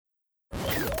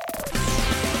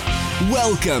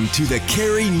Welcome to the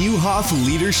Carey Nieuwhof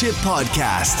Leadership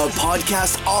Podcast, a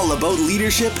podcast all about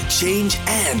leadership, change,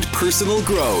 and personal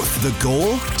growth. The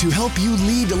goal? To help you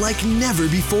lead like never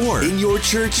before in your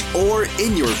church or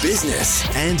in your business.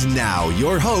 And now,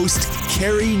 your host,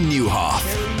 Carey Nieuwhof.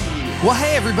 Well,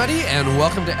 hey, everybody, and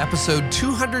welcome to episode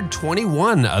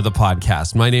 221 of the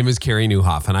podcast. My name is Carey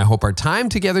Nieuwhof, and I hope our time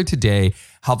together today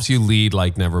helps you lead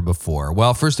like never before.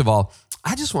 Well, first of all,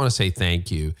 I just want to say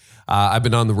thank you. I've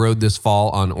been on the road this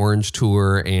fall on Orange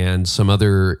Tour and some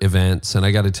other events, and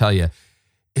I got to tell you,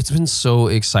 it's been so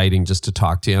exciting just to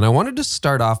talk to you. And I wanted to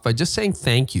start off by just saying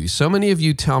thank you. So many of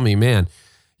you tell me, man,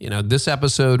 this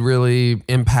episode really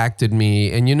impacted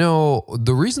me. And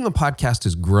the reason the podcast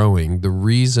is growing, the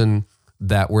reason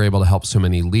that we're able to help so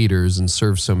many leaders and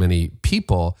serve so many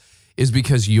people is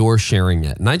because you're sharing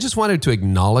it. And I just wanted to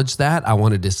acknowledge that. I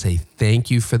wanted to say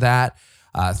thank you for that.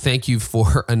 Thank you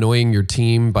for annoying your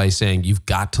team by saying you've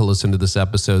got to listen to this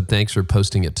episode. Thanks for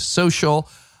posting it to social,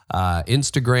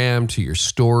 Instagram, to your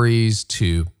stories,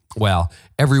 to,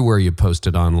 everywhere you post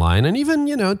it online, and even,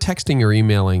 texting or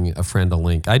emailing a friend a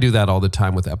link. I do that all the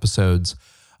time with episodes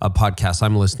of podcasts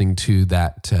I'm listening to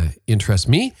that interest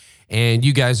me, and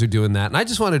you guys are doing that. And I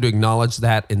just wanted to acknowledge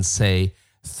that and say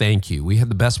thank you. We had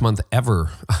the best month ever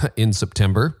in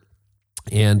September,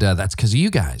 and that's because of you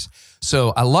guys.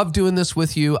 So I love doing this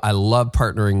with you. I love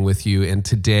partnering with you. And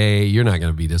today you're not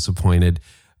going to be disappointed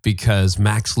because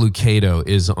Max Lucado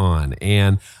is on.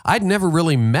 And I'd never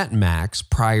really met Max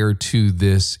prior to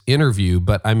this interview,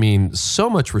 but I mean, so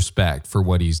much respect for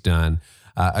what he's done.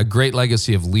 A great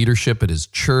legacy of leadership at his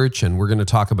church. And we're going to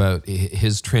talk about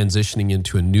his transitioning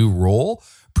into a new role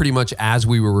pretty much as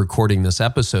we were recording this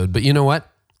episode. But you know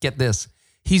what? Get this.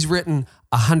 He's written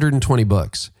 120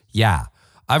 books. Yeah,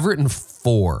 I've written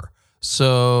 4.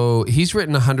 So he's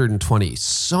written 120.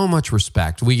 So much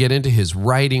respect. We get into his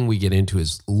writing. We get into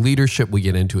his leadership. We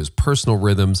get into his personal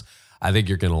rhythms. I think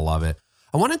you're going to love it.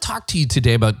 I want to talk to you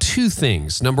today about 2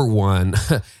 things. Number 1,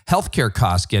 healthcare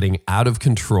costs getting out of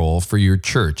control for your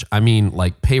church. I mean,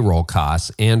 like payroll costs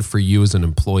and for you as an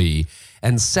employee.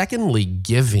 And secondly,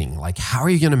 giving. Like, how are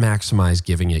you going to maximize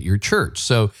giving at your church?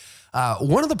 So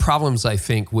one of the problems I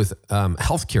think with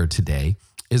healthcare today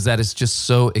is that it's just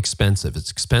so expensive. It's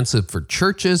expensive for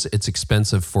churches, it's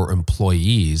expensive for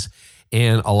employees,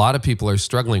 and a lot of people are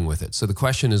struggling with it. So the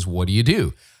question is, what do you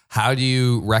do? How do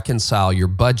you reconcile your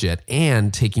budget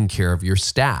and taking care of your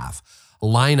staff?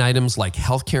 Line items like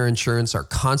healthcare insurance are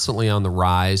constantly on the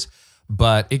rise,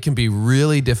 but it can be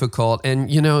really difficult. And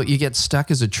you get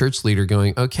stuck as a church leader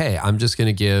going, okay, I'm just going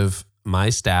to give my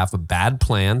staff a bad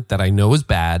plan that I know is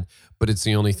bad, but it's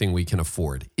the only thing we can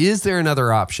afford. Is there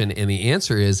another option? And the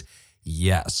answer is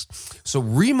yes. So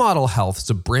Remodel Health is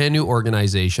a brand new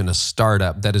organization, a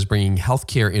startup that is bringing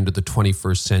healthcare into the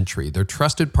 21st century. They're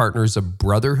trusted partners of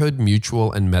Brotherhood,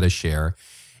 Mutual, and MediShare,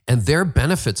 and their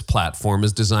benefits platform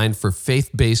is designed for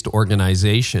faith-based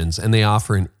organizations, and they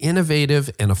offer an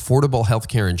innovative and affordable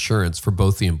healthcare insurance for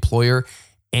both the employer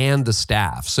and the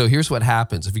staff. So here's what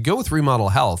happens. If you go with Remodel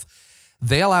Health,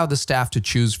 they allow the staff to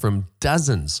choose from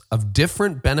dozens of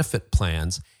different benefit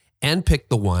plans and pick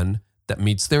the one that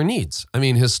meets their needs. I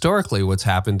mean, historically, what's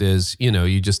happened is,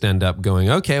 you just end up going,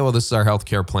 okay, well, this is our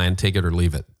healthcare plan, take it or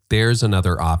leave it. There's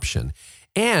another option.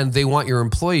 And they want your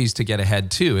employees to get ahead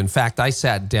too. In fact, I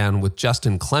sat down with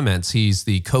Justin Clements. He's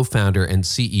the co-founder and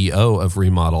CEO of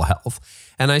Remodel Health.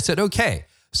 And I said, okay,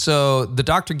 so the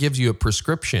doctor gives you a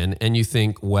prescription and you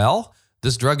think, well,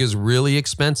 this drug is really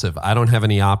expensive. I don't have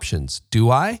any options.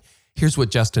 Do I? Here's what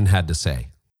Justin had to say.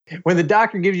 When the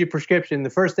doctor gives you a prescription,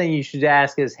 the first thing you should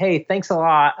ask is, hey, thanks a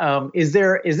lot. Is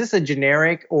this a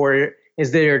generic, or is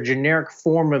there a generic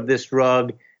form of this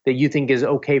drug that you think is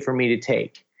okay for me to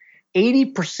take?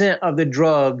 80% of the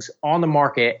drugs on the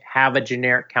market have a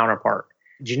generic counterpart.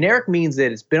 Generic means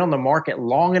that it's been on the market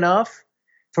long enough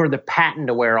for the patent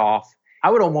to wear off. I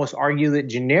would almost argue that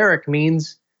generic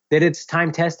means that it's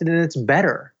time tested and it's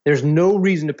better. There's no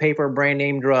reason to pay for a brand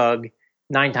name drug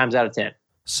 9 times out of 10.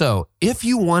 So if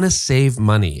you want to save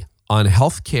money on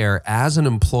healthcare as an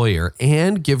employer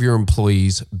and give your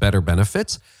employees better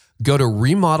benefits, go to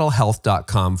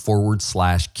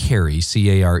remodelhealth.com/Carey,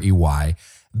 Carey.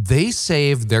 They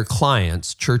save their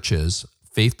clients, churches,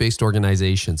 faith-based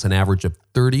organizations, an average of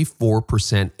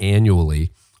 34%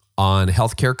 annually on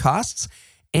healthcare costs.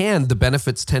 And the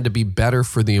benefits tend to be better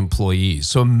for the employees.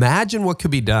 So imagine what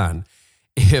could be done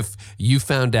if you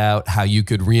found out how you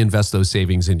could reinvest those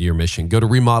savings into your mission. Go to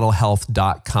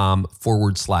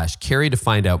remodelhealth.com/Carey to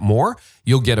find out more.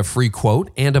 You'll get a free quote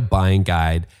and a buying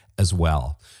guide as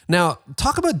well. Now,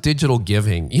 talk about digital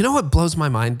giving. You know what blows my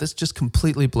mind? This just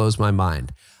completely blows my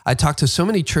mind. I talk to so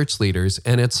many church leaders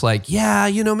and it's like, yeah,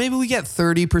 maybe we get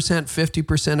 30%,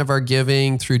 50% of our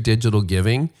giving through digital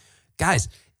giving. Guys,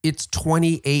 it's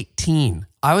 2018.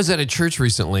 I was at a church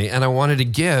recently and I wanted to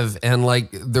give and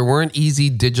there weren't easy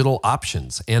digital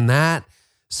options and that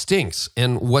stinks.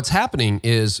 And what's happening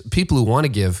is people who want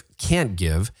to give can't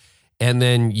give. And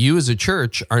then you as a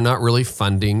church are not really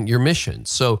funding your mission.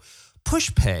 So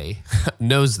PushPay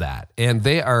knows that. And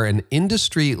they are an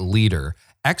industry leader,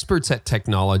 experts at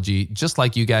technology, just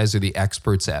like you guys are the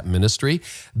experts at ministry.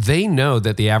 They know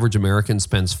that the average American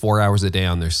spends 4 hours a day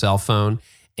on their cell phone.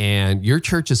 And your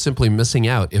church is simply missing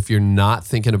out if you're not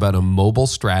thinking about a mobile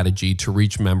strategy to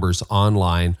reach members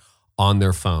online on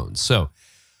their phones. So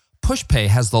PushPay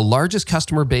has the largest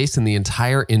customer base in the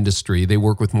entire industry. They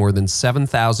work with more than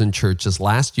 7,000 churches.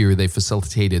 Last year, they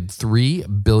facilitated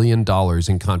 $3 billion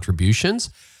in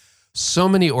contributions. So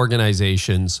many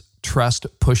organizations trust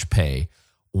PushPay.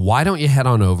 Why don't you head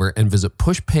on over and visit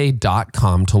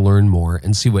pushpay.com to learn more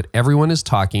and see what everyone is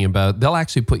talking about? They'll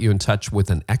actually put you in touch with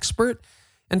an expert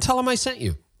and tell them I sent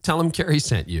you. Tell them Carey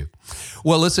sent you.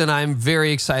 Well, listen, I'm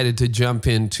very excited to jump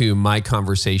into my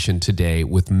conversation today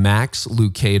with Max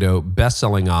Lucado,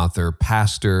 best-selling author,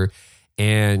 pastor,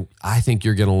 and I think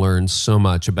you're going to learn so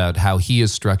much about how he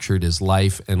has structured his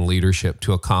life and leadership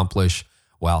to accomplish,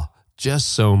 well, just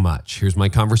so much. Here's my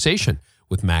conversation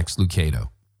with Max Lucado.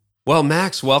 Well,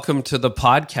 Max, welcome to the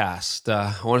podcast.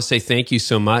 I want to say thank you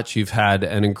so much. You've had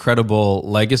an incredible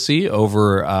legacy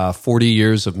over 40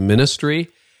 years of ministry.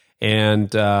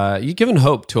 And you've given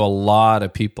hope to a lot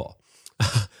of people.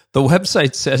 The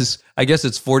website says, I guess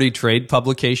it's 40 trade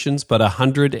publications, but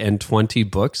 120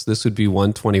 books. This would be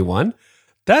 121.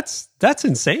 That's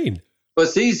insane. Well,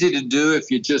 it's easy to do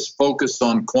if you just focus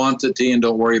on quantity and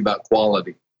don't worry about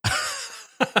quality.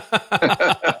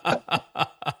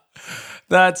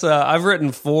 That's I've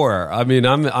written 4. I mean,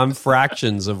 I'm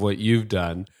fractions of what you've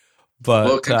done. But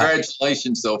well,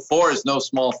 congratulations, though. 4 is no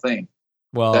small thing.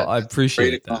 Well, I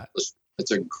appreciate that.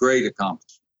 It's a great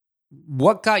accomplishment.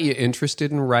 What got you interested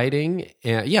in writing?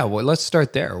 Well, let's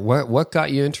start there. What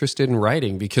got you interested in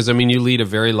writing? Because, I mean, you lead a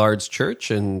very large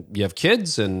church and you have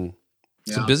kids and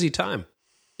it's a busy time.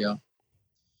 Yeah.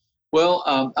 Well,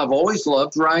 I've always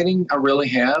loved writing. I really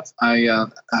have.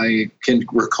 I can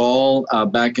recall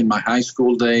back in my high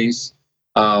school days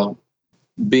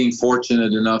being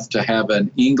fortunate enough to have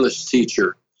an English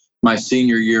teacher my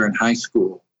senior year in high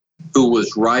school who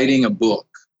was writing a book.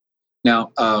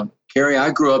 Now, Carey,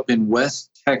 I grew up in West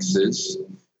Texas,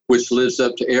 which lives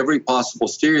up to every possible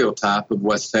stereotype of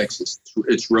West Texas.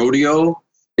 It's rodeo,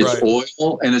 it's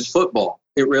oil, and it's football.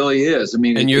 It really is. I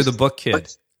mean, and you're the book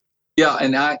kid. Yeah,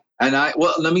 and I.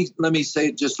 Well, let me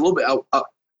say just a little bit.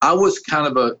 I was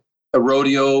kind of a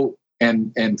rodeo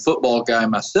and football guy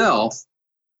myself,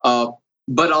 but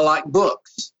I like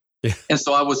books, and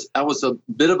so I was a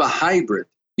bit of a hybrid.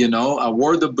 I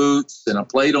wore the boots and I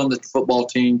played on the football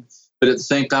team, but at the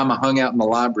same time I hung out in the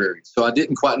library. So I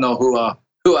didn't quite know who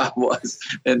I was,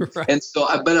 and so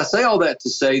but I say all that to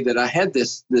say that I had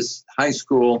this high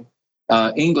school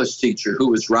English teacher who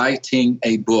was writing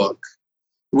a book,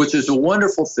 which is a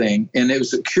wonderful thing. And it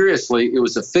was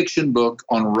a fiction book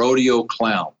on rodeo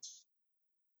clowns.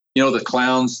 The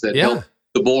clowns that help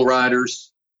the bull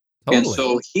riders. Totally. And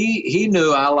so he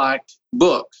knew I liked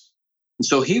books. And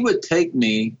so he would take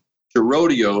me to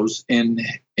rodeos and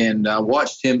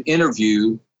watched him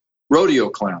interview rodeo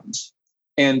clowns.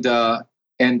 And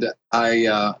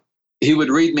he would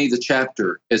read me the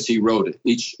chapter as he wrote it,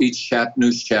 each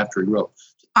news chapter he wrote.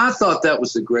 I thought that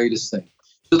was the greatest thing.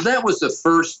 So that was the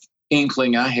first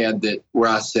inkling I had where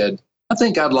I said, I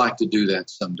think I'd like to do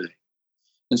that someday.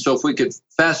 And so if we could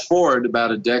fast forward about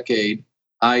a decade,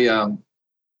 I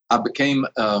became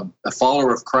a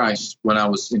follower of Christ when I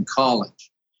was in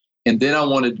college. And then I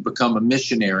wanted to become a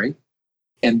missionary.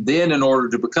 And then in order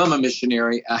to become a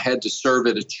missionary, I had to serve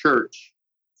at a church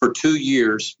for 2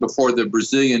 years before the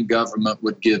Brazilian government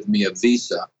would give me a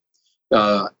visa.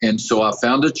 And so I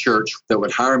found a church that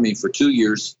would hire me for 2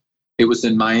 years. It was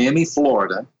in Miami,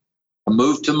 Florida. I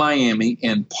moved to Miami,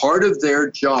 and part of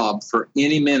their job for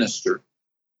any minister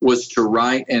was to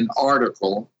write an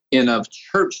article in a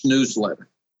church newsletter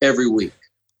every week.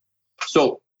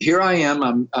 So here I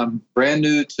am. I'm brand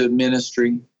new to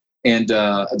ministry, and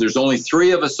there's only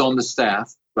 3 of us on the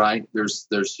staff, right? There's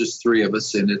just 3 of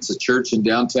us, and it's a church in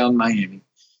downtown Miami.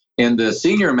 And the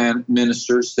senior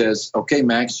minister says, okay,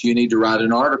 Max, you need to write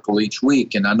an article each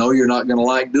week. And I know you're not going to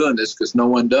like doing this because no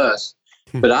one does.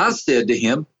 But I said to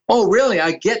him, oh, really?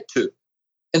 I get to.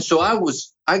 And so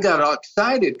I I got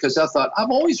excited because I thought I've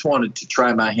always wanted to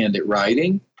try my hand at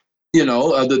writing,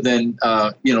 other than,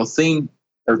 theme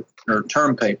or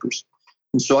term papers.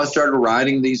 And so I started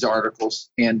writing these articles,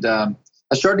 and I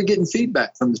started getting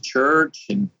feedback from the church.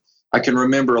 And I can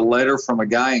remember a letter from a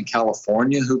guy in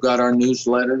California who got our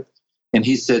newsletter. And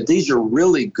he said, "These are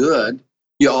really good.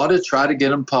 You ought to try to get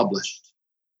them published."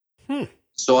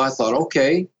 So I thought,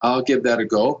 okay, I'll give that a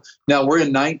go. Now we're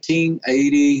in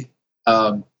 1980,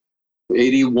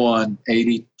 81,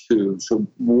 82. So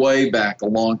way back, a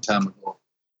long time ago.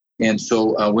 And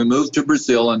so we moved to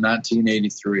Brazil in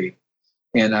 1983.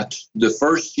 And the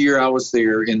first year I was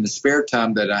there, in the spare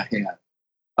time that I had,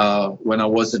 when I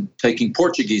wasn't taking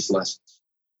Portuguese lessons,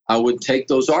 I would take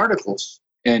those articles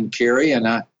and Carey, and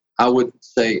I would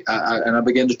say, and I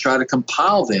began to try to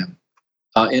compile them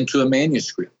into a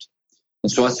manuscript.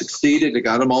 And so I succeeded. I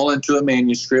got them all into a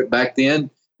manuscript. Back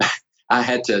then, I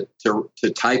had to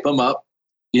type them up.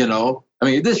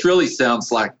 This really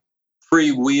sounds like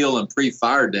pre-wheel and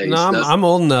pre-fire days. No, I'm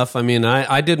old enough.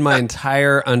 I did my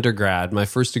entire undergrad, my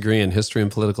first degree in history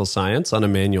and political science, on a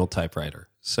manual typewriter.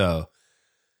 So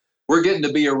we're getting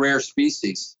to be a rare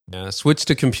species. Yeah, switched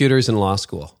to computers in law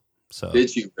school. So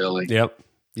did you really?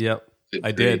 Yep,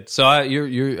 I did. So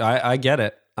I get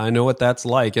it. I know what that's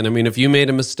like. And if you made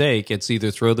a mistake, it's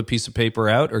either throw the piece of paper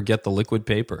out or get the liquid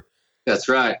paper. That's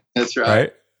right.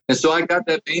 Right? And so I got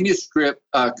that manuscript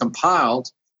compiled,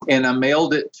 and I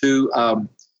mailed it to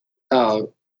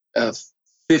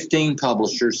 15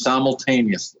 publishers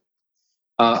simultaneously.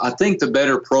 I think the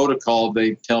better protocol,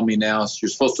 they tell me now, is you're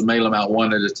supposed to mail them out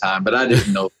one at a time, but I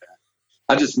didn't know that.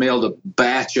 I just mailed a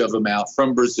batch of them out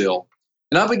from Brazil.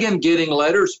 And I began getting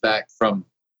letters back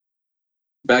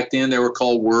then they were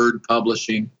called Word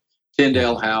Publishing,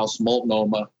 Tyndale House,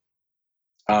 Multnomah,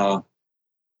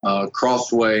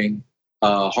 Crossway,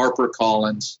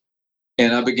 HarperCollins.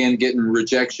 And I began getting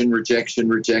rejection. But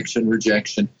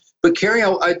Carey,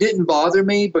 it didn't bother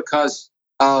me because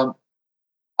I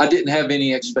didn't have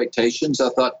any expectations. I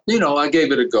thought, I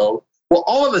gave it a go. Well,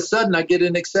 all of a sudden I get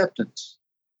an acceptance.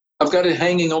 I've got it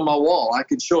hanging on my wall. I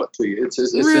could show it to you. It's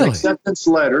really? An acceptance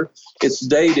letter. It's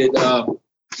dated.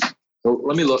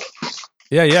 Let me look.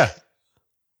 Yeah.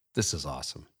 This is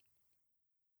awesome.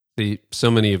 See, so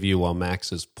many of you, while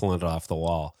Max is pulling it off the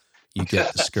wall, you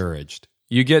get discouraged.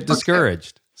 Okay.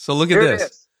 So look at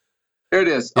this. There it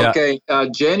is. Yeah. Okay.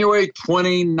 January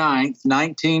 29th,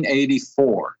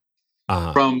 1984,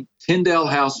 from Tyndale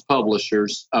House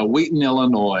Publishers, Wheaton,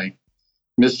 Illinois,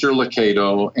 Mr.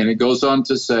 Lucado. And it goes on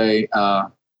to say,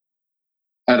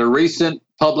 at a recent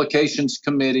publications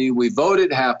committee, we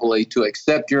voted happily to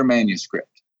accept your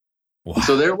manuscript. Wow.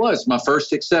 So there it was, my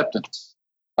first acceptance.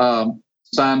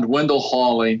 Signed Wendell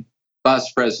Hawley,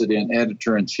 Vice President,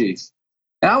 Editor-in-Chief.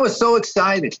 And I was so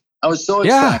excited.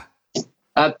 Yeah.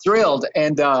 I'm thrilled.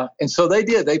 And so they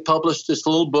did. They published this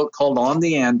little book called On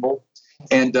the Anvil.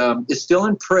 And it's still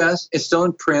in press. It's still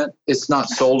in print. It's not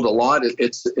sold a lot.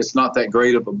 It's not that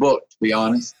great of a book, to be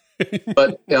honest.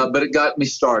 But it got me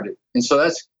started. And so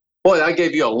I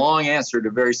gave you a long answer to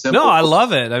a very simple. No, I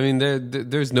love it.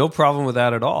 There's no problem with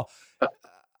that at all.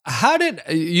 How did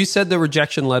you said the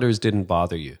rejection letters didn't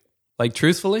bother you? Like,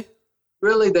 truthfully?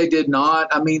 Really, they did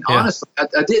not. Honestly,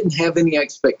 I didn't have any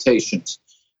expectations.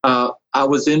 I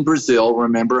was in Brazil,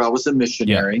 remember, I was a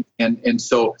missionary. Yeah. And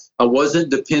so I wasn't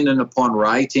dependent upon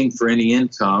writing for any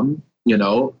income.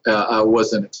 I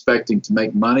wasn't expecting to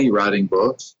make money writing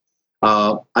books.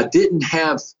 I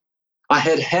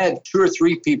had 2 or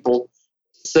 3 people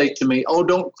say to me, "Oh,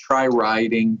 don't try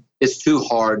writing. It's too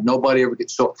hard. Nobody ever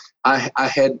gets." So I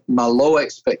had my low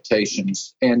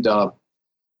expectations. And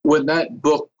when that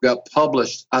book got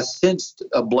published, I sensed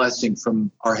a blessing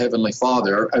from our Heavenly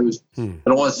Father. I don't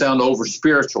want to sound over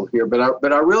spiritual here, but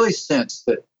I really sensed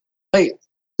that, hey,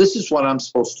 this is what I'm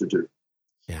supposed to do.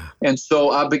 Yeah. And so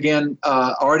I began,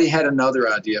 already had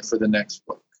another idea for the next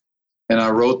book. And I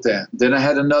wrote that. Then I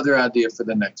had another idea for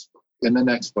the next book and the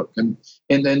next book. And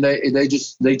then they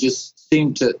just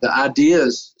seemed to, the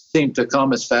ideas seemed to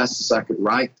come as fast as I could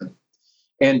write them.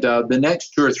 And the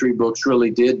next 2 or 3 books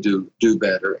really did do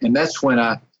better. And that's when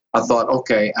I thought,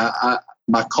 okay,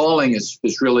 my calling is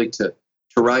really to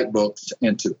write books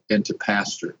and to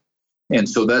pastor. And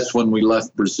so that's when we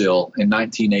left Brazil in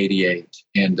 1988.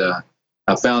 And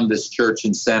I found this church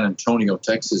in San Antonio,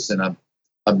 Texas, and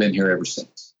I've been here ever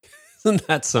since. Isn't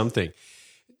that something?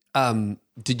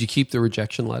 Did you keep the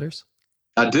rejection letters?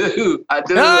 I do.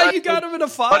 You got them in a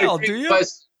file, do you?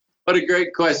 What a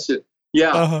great question.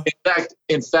 Yeah. Uh-huh.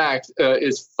 In fact,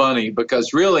 it's funny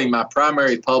because really my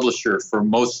primary publisher for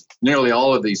nearly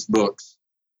all of these books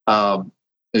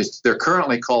they're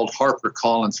currently called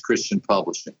HarperCollins Christian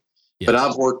Publishing. Yes. But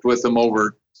I've worked with them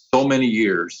over so many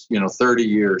years, 30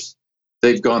 years.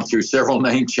 They've gone through several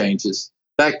name changes.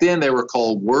 Back then, they were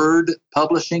called Word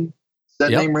Publishing. Does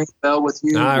that name ring a bell with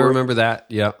you? I remember that.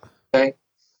 Yep. Okay.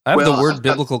 I have the Word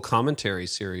Biblical Commentary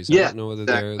series. I don't know whether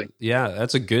exactly.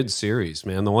 that's a good series,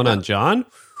 man. The one on John?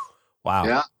 Wow.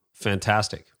 Yeah.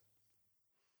 Fantastic.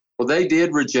 Well, they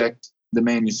did reject the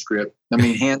manuscript. I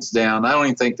mean, hands down. I don't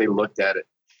even think they looked at it.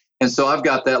 And so I've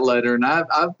got that letter, and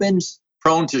I've been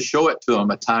prone to show it to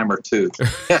them a time or two.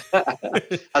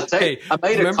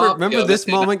 Remember this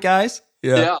moment, guys?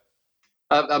 Yeah.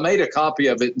 I made a copy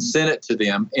of it and sent it to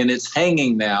them, and it's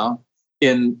hanging now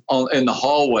in the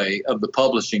hallway of the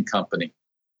publishing company.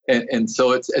 And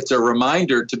so it's a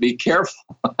reminder to be careful.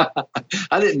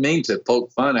 I didn't mean to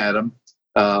poke fun at them,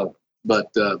 but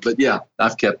yeah,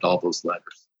 I've kept all those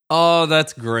letters. Oh,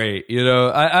 that's great.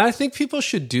 I think people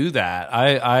should do that.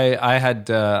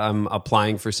 I'm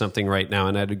applying for something right now,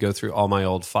 and I had to go through all my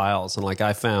old files, and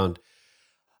I found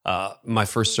my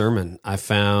first sermon. I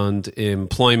found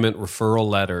employment referral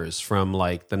letters from the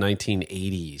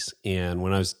 1980s and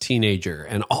when I was a teenager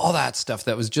and all that stuff.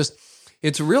 That was just,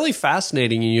 it's really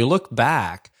fascinating. And you look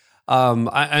back, and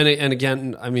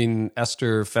again, I mean,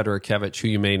 Esther Fedorkevich, who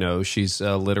you may know, she's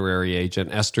a literary agent.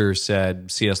 Esther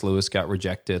said C.S. Lewis got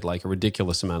rejected a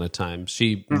ridiculous amount of times.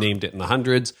 She named it in the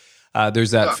hundreds.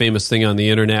 There's that famous thing on the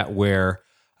internet where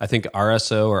I think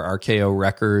RSO or RKO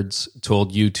Records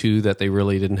told U2 that they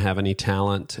really didn't have any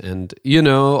talent. And,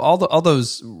 all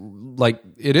those,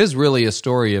 it is really a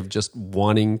story of just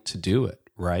wanting to do it,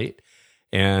 right?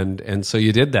 And so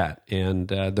you did that. And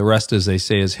the rest, as they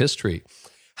say, is history.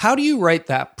 How do you write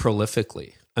that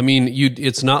prolifically? I mean,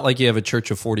 it's not like you have a church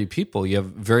of 40 people. You have a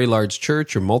very large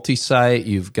church, you're multi-site,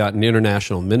 you've got an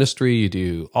international ministry, you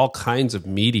do all kinds of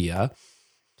media.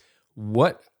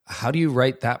 How do you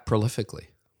write that prolifically?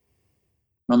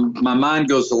 My mind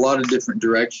goes a lot of different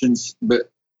directions,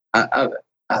 but I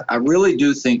really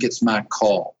do think it's my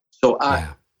call. So I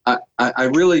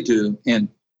really do. And,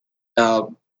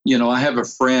 I have a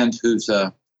friend who's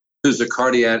a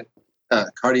cardiac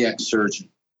surgeon,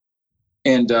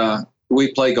 and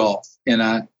we play golf. And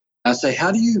I say,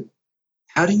 how do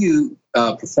you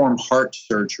perform heart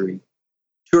surgery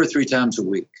 2 or 3 times a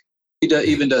week? He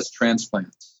even does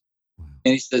transplants.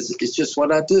 And he says, it's just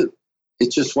what I do.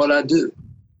 It's just what I do.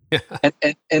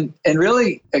 And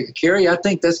really, Carey, I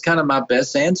think that's kind of my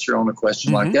best answer on a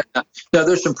question like that. Now,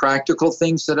 there's some practical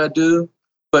things that I do,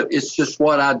 but it's just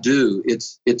what I do.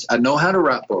 It's I know how to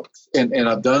write books, and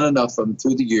I've done enough of them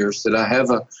through the years that I have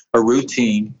a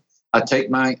routine. I take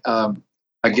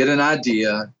I get an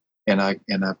idea, and I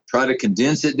try to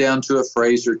condense it down to a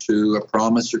phrase or two, a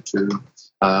promise or two.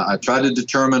 I try to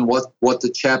determine what the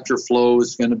chapter flow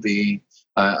is going to be.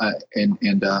 I'll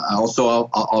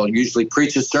usually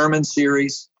preach a sermon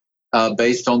series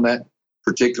based on that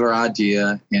particular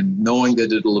idea, and knowing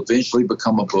that it'll eventually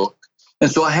become a book.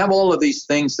 And so I have all of these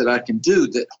things that I can do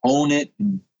that hone it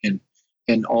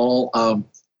and all.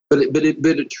 But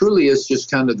it truly is just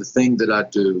kind of the thing that I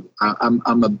do.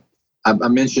 I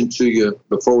mentioned to you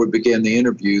before we began the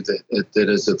interview that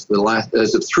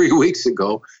as of 3 weeks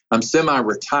ago, I'm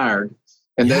semi-retired.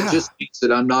 And that just means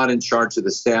that I'm not in charge of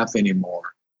the staff anymore.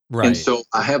 Right. And so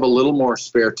I have a little more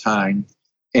spare time,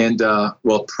 and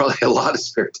probably a lot of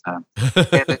spare time.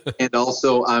 and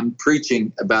also I'm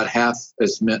preaching about half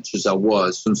as much as I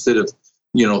was. So instead of,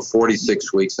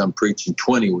 46 weeks, I'm preaching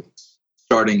 20 weeks,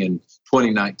 starting in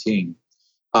 2019.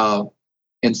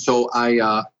 And so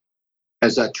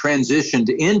as I transitioned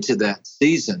into that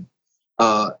season,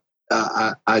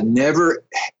 I never,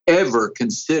 ever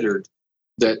considered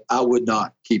that I would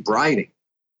not keep writing.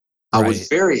 I was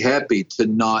very happy to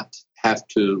not have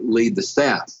to lead the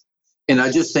staff. And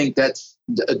I just think that's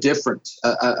a difference.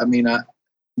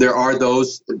 There are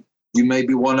those, you may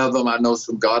be one of them. I know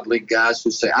some godly guys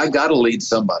who say, I got to lead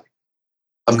somebody.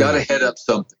 I've got to head up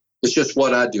something. It's just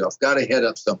what I do. I've got to head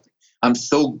up something.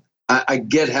 I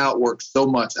get how it works so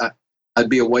much. I'd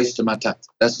be a waste of my time.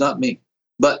 That's not me.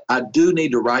 But I do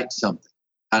need to write something.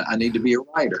 I need to be a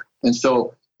writer. And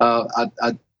so,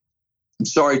 I'm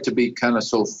sorry to be kind of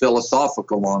so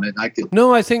philosophical on it.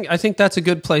 No, I think that's a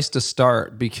good place to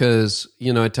start because,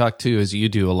 I talk to, as you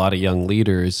do, a lot of young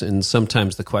leaders, and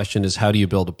sometimes the question is, how do you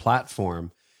build a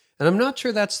platform? And I'm not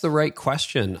sure that's the right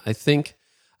question. I think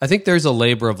there's a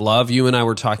labor of love. You and I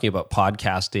were talking about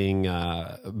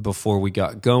podcasting before we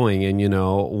got going, and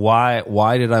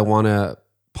why did I want to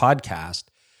podcast?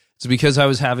 It's because I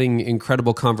was having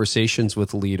incredible conversations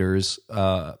with leaders,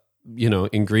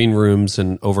 in green rooms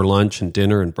and over lunch and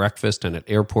dinner and breakfast and at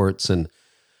airports. And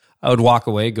I would walk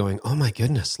away going, oh my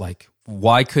goodness, like,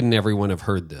 why couldn't everyone have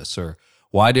heard this? Or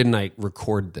why didn't I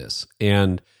record this?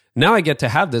 And now I get to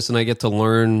have this and I get to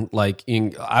learn, like,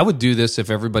 I would do this if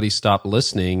everybody stopped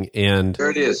listening. And there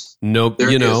it is. Nope, there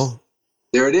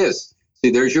it is.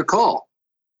 See, there's your call.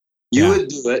 You would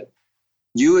do it.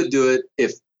 You would do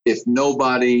it if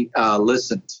nobody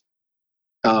listened.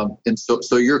 And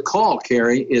so your call,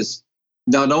 Carey, is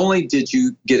not only did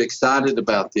you get excited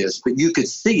about this, but you could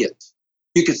see it.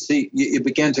 You could see it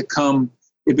began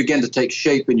to take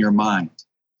shape in your mind.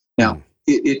 Now,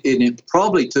 it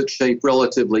probably took shape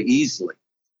relatively easily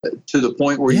to the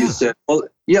point where you said, well,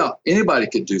 yeah, anybody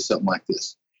could do something like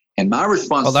this. And my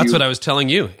response well, that's what I was telling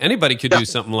you. Anybody could do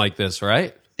something like this,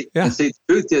 right? Yeah. And see,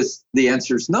 the truth is, the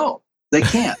answer is no, they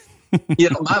can't.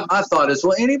 My thought is,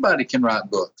 well, anybody can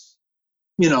write books,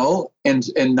 and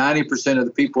 90% of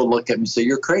the people look at me and say,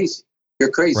 you're crazy.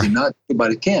 You're crazy. Right. Not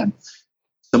everybody can.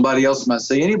 Somebody else might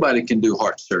say anybody can do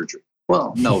heart surgery.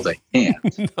 Well, no, they can't.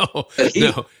 No. But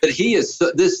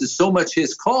this is so much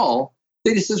his call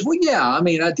that he says, well, yeah, I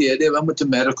mean, I did. I went to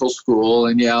medical school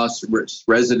and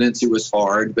residency was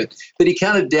hard, but he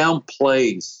kind of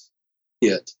downplays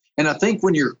it. And I think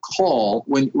when you're called,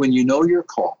 when you know your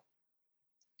call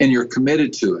and you're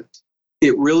committed to it,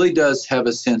 it really does have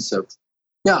a sense of,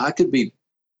 I could be,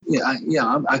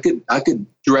 I could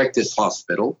direct this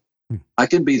hospital. I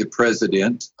can be the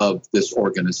president of this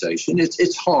organization.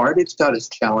 It's hard. It's got its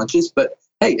challenges, but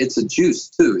hey, it's a juice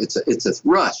too. It's a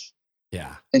rush.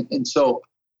 Yeah. And so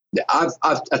I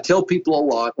tell people a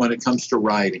lot when it comes to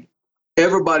writing.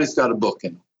 Everybody's got a book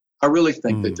in them. I really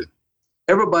think they do.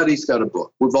 Everybody's got a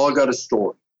book. We've all got a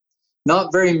story.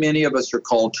 Not very many of us are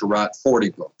called to write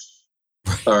 40 books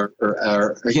or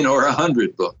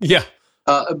 100 books. Yeah.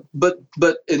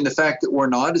 But in the fact that we're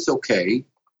not is okay.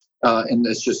 And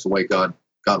that's just the way God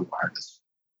wired us.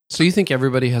 So you think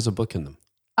everybody has a book in them?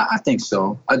 I think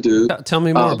so. I do. Tell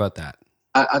me more about that.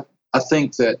 I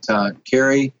think that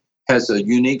Carey has a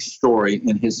unique story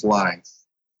in his life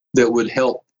that would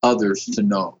help others to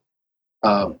know.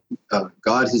 God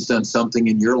has done something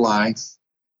in your life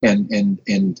and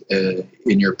in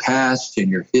your past, in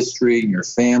your history, in your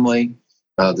family,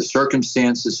 the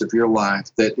circumstances of your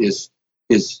life that is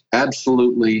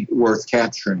absolutely worth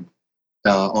capturing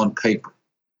on paper.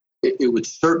 It would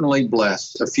certainly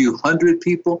bless a few hundred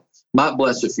people, might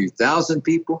bless a few thousand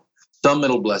people. Some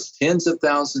it'll bless tens of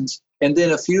thousands, and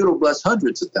then a few it'll bless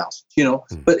hundreds of thousands,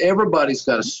 But everybody's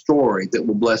got a story that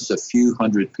will bless a few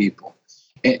hundred people.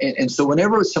 And so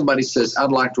whenever somebody says,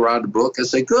 I'd like to write a book, I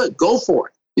say, good, go for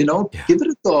it. Give it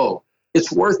a go.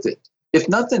 It's worth it. If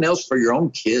nothing else, for your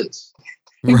own kids.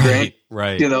 Right.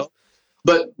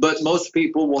 But most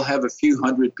people will have a few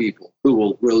hundred people who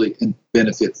will really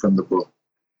benefit from the book.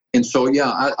 And so,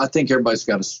 I think everybody's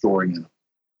got a story in them.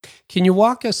 Can you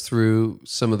walk us through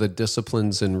some of the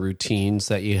disciplines and routines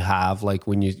that you have? Like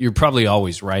when you're probably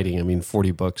always writing. I mean,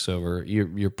 40 books over,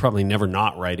 you're probably never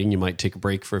not writing. You might take a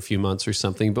break for a few months or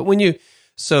something. But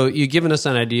you've given us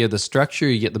an idea of the structure,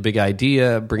 you get the big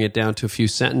idea, bring it down to a few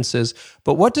sentences.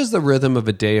 But what does the rhythm of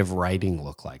a day of writing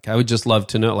look like? I would just love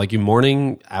to know, like, you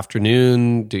morning,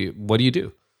 afternoon, what do you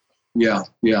do? Yeah.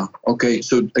 Okay,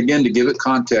 so again, to give it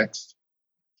context,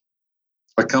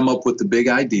 I come up with the big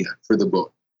idea for the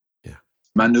book. Yeah.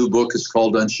 My new book is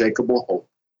called Unshakable Hope.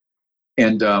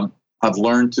 And I've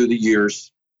learned through the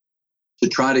years to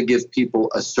try to give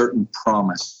people a certain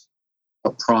promise.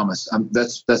 A promise.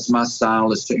 That's my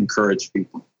style, is to encourage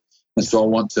people. And so I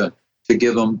want to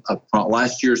give them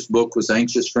last year's book was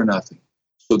Anxious for Nothing.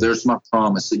 So there's my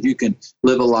promise that you can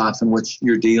live a life in which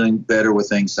you're dealing better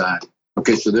with anxiety.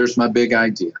 Okay, so there's my big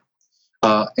idea.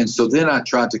 And so then I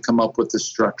tried to come up with the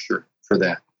structure for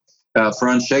that. For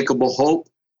Unshakable Hope,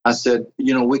 I said,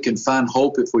 we can find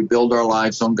hope if we build our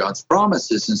lives on God's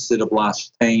promises instead of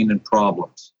life's pain and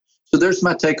problems. So there's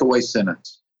my takeaway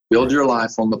sentence. Build your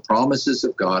life on the promises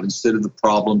of God instead of the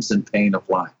problems and pain of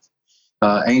life.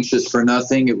 Anxious for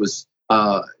Nothing, it was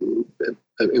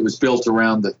built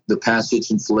around the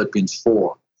passage in Philippians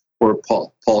 4, where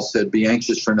Paul said, be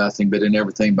anxious for nothing, but in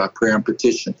everything by prayer and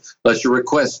petition, let your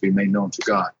requests be made known to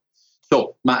God.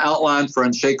 So my outline for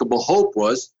Unshakable Hope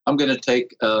was, I'm going to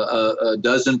take a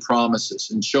dozen promises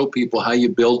and show people how you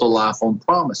build a life on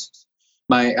promises.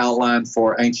 My outline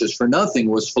for Anxious for Nothing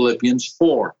was Philippians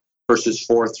 4, verses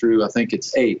 4 through, I think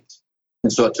it's 8.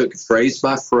 And so I took phrase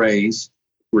by phrase,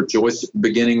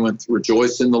 beginning with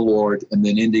rejoice in the Lord, and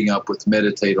then ending up with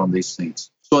meditate on these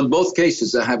things. So in both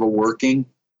cases, I have a working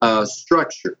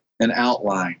structure, an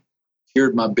outline. Here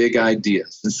are my big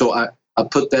ideas. And so I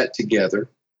put that together.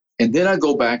 And then I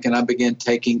go back and I begin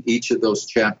taking each of those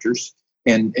chapters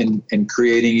and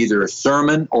creating either a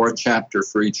sermon or a chapter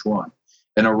for each one.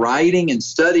 And a writing and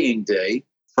studying day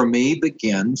for me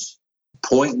begins,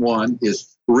 point one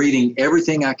is reading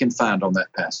everything I can find on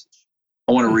that passage.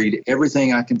 I want to read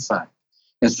everything I can find.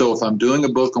 And so if I'm doing a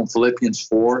book on Philippians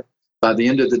 4, by the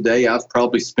end of the day, I've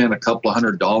probably spent a couple of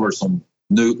 $100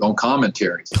 on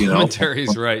commentaries.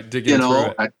 Commentaries, right? Digging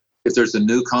through it. If there's a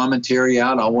new commentary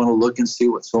out, I want to look and see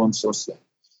what so-and-so said.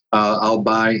 I'll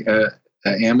buy,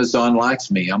 Amazon likes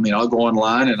me. I mean, I'll go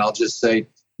online and I'll just say,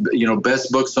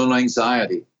 best books on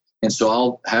anxiety. And so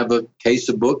I'll have a case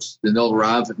of books, then they'll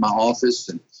arrive at my office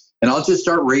and I'll just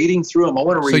start reading through them. I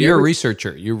want to read. So you're a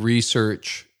researcher. You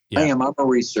research. Yeah. I am. I'm a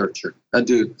researcher. I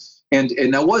do.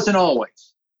 And I wasn't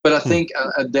always, but I think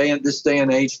in this day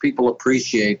and age, people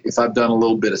appreciate if I've done a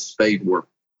little bit of spade work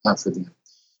for them.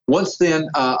 Once then,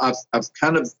 I've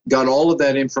kind of got all of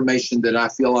that information that I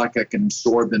feel like I can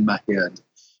absorb in my head.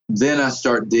 Then I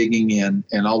start digging in,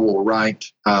 and I will write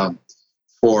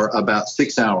for about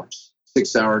 6 hours.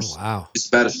 6 hours. Oh, wow. It's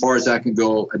about as far as I can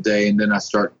go a day, and then I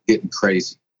start getting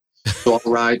crazy. So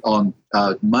I'll write on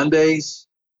Mondays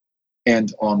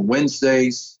and on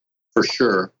Wednesdays for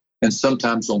sure, and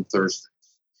sometimes on Thursdays.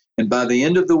 And by the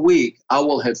end of the week, I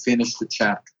will have finished the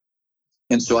chapter.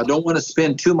 And so I don't want to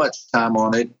spend too much time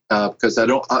on it because I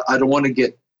don't want to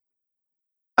get.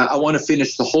 I want to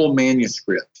finish the whole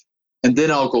manuscript, and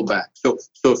then I'll go back. So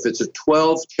if it's a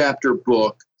 12-chapter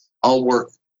book, I'll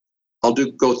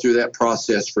go through that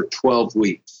process for 12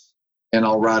 weeks, and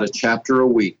I'll write a chapter a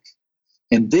week,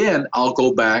 and then I'll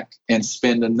go back and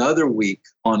spend another week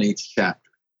on each chapter.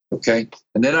 Okay,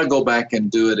 and then I go back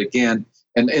and do it again,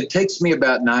 and it takes me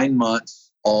about 9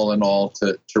 months all in all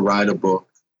to write a book.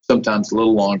 Sometimes a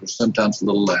little longer, sometimes a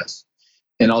little less.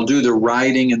 And I'll do the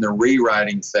writing and the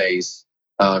rewriting phase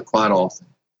quite often.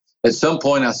 At some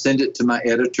point, I send it to my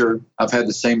editor. I've had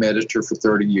the same editor for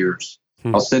 30 years.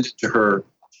 I'll send it to her.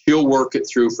 She'll work it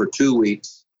through for 2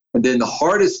 weeks. And then the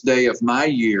hardest day of my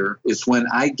year is when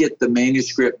I get the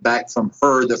manuscript back from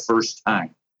her the first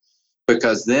time.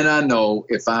 Because then I know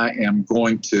if I am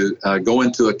going to go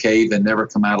into a cave and never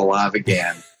come out alive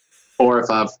again, or if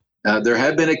there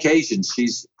have been occasions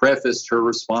she's prefaced her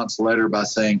response letter by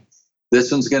saying,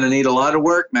 "This one's going to need a lot of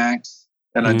work, Max."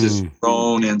 And I just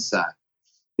groan inside.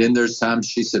 Then there's times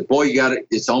she said, "Boy, you got it.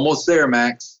 It's almost there,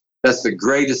 Max. That's the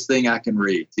greatest thing I can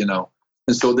read,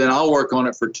 And so then I'll work on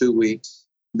it for 2 weeks.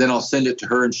 Then I'll send it to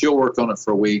her and she'll work on it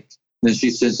for a week. Then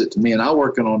she sends it to me and I'll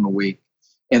work on it in a week.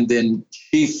 And then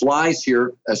she flies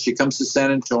here. She comes to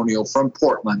San Antonio from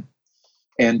Portland.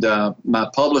 And my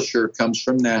publisher comes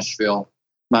from Nashville.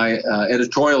 My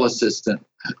editorial assistant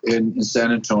in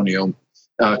San Antonio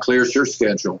clears her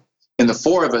schedule. And the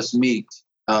four of us meet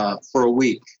for a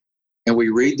week. And we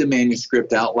read the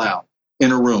manuscript out loud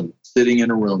in a room, sitting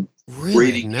in a room. Really?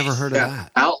 Reading Never heard of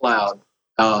that. Out loud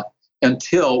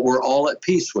until we're all at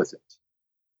peace with it.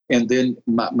 And then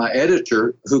my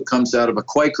editor, who comes out of a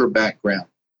Quaker background,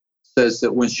 says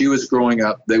that when she was growing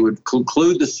up, they would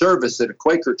conclude the service at a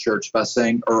Quaker church by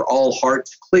saying, "Are all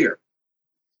hearts clear?"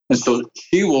 And so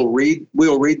we'll read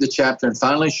the chapter, and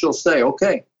finally she'll say,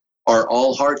 "Okay, are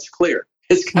all hearts clear?"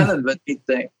 It's kind of a neat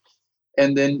thing.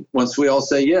 And then once we all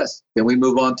say yes, then we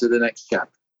move on to the next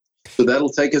chapter. So that'll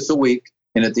take us a week.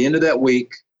 And at the end of that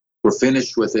week, we're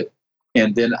finished with it.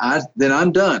 And then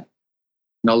I'm done.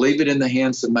 And I'll leave it in the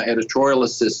hands of my editorial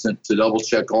assistant to double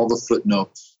check all the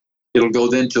footnotes. It'll go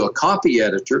then to a copy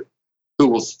editor who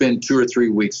will spend 2 or 3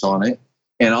 weeks on it.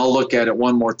 And I'll look at it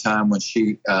one more time when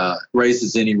she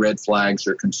raises any red flags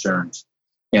or concerns.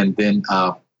 And then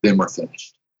we're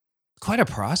finished. Quite a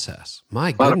process.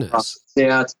 My goodness.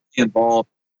 Yeah, it's involved.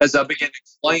 As I begin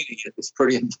explaining it, it's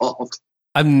pretty involved.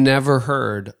 I've never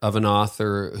heard of an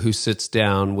author who sits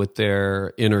down with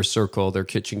their inner circle, their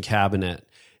kitchen cabinet,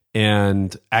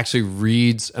 and actually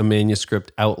reads a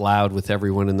manuscript out loud with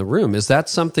everyone in the room. Is that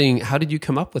something, how did you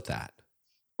come up with that?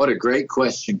 What a great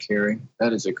question, Carey.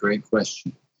 That is a great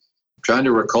question. I'm trying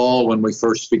to recall when we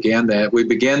first began that. We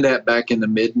began that back in the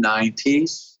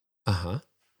mid-90s. Uh-huh.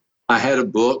 I had a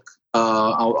book.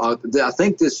 I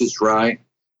think this is right.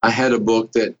 I had a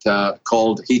book that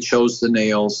called "He Chose the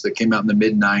Nails" that came out in the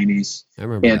mid-90s. I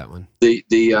remember that one.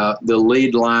 The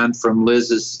lead line from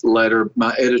Liz's letter,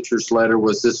 my editor's letter,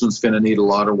 was, "This one's going to need a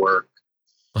lot of work."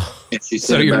 And she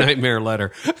said, so your nightmare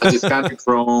letter. I just kind of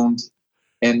groaned.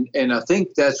 And I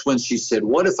think that's when she said,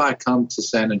 "What if I come to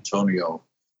San Antonio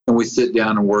and we sit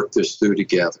down and work this through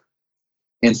together?"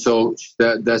 And so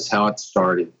that's how it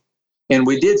started. And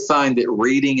we did find that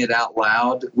reading it out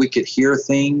loud, we could hear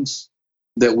things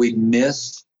that we'd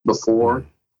missed before.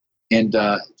 And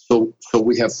so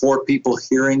we have 4 people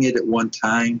hearing it at one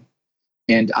time.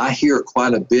 And I hear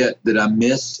quite a bit that I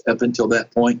missed up until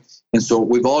that point. And so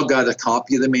we've all got a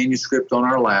copy of the manuscript on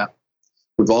our lap.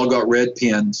 We've all got red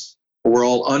pens. We're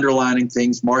all underlining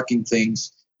things, marking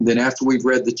things. And then after we've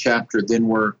read the chapter, then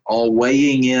we're all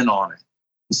weighing in on it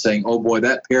and saying, oh boy,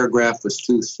 that paragraph was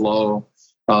too slow.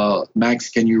 Max,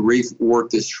 can you rework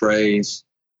this phrase?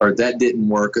 Or that didn't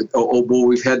work. Oh boy,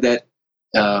 we've had that,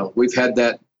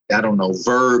 I don't know,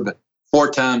 verb 4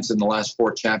 times in the last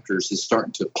 4 chapters is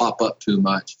starting to pop up too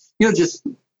much. Just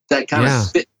that kind of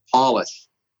spit polish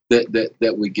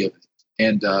that we give it.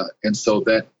 And so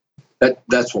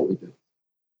that's what we do.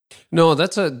 No,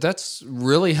 that's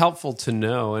really helpful to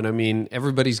know. And I mean,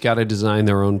 everybody's got to design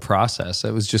their own process.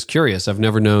 I was just curious. I've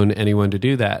never known anyone to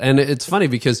do that. And it's funny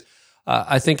because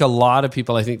I think a lot of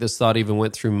people, I think this thought even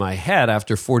went through my head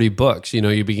after 40 books.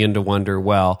 You begin to wonder,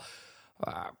 well,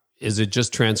 is it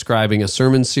just transcribing a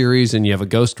sermon series and you have a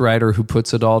ghostwriter who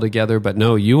puts it all together? But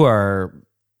no, you are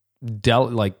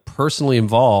personally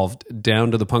involved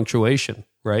down to the punctuation,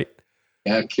 right?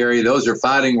 Yeah, Carey, those are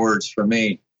fighting words for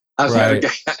me. Right.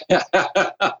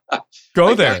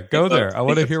 Go there. I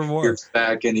want to hear more.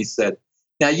 Back, and he said,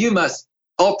 now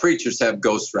all preachers have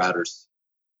ghostwriters.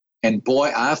 And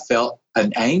boy, I felt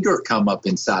an anger come up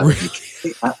inside of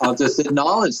me. I'll just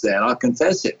acknowledge that. I'll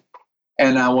confess it.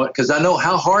 And because I know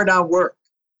how hard I work.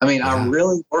 I mean, I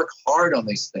really work hard on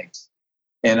these things.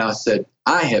 And I said,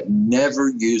 I have never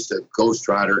used a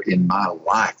ghostwriter in my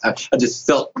life. I just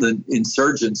felt the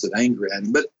insurgence of anger at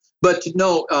him. But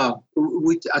no, I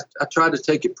try to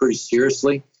take it pretty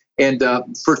seriously. And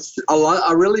for a lot,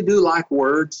 I really do like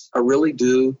words. I really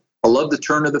do. I love the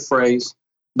turn of the phrase.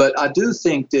 But I do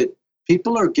think that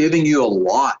people are giving you a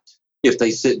lot if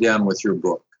they sit down with your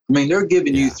book. I mean, they're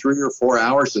giving you 3 or 4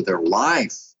 hours of their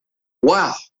life.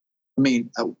 Wow. I mean,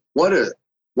 what a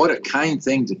kind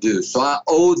thing to do. So I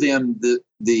owe them the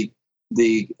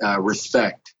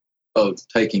respect of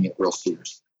taking it real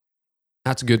seriously.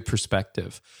 That's a good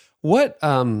perspective. What,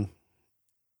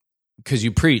 because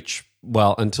you preach,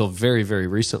 well, until very, very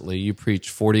recently, you preach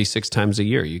 46 times a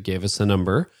year. You gave us a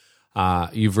number.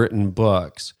 You've written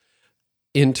books.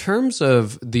 In terms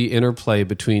of the interplay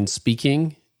between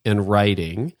speaking and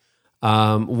writing,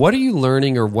 what are you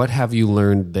learning, or what have you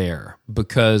learned there?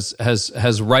 Because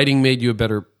has writing made you a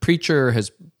better preacher?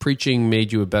 Has preaching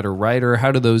made you a better writer?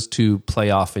 How do those two play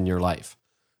off in your life?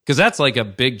 Because that's like a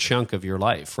big chunk of your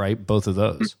life, right? Both of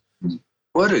those.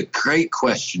 What a great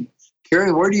question.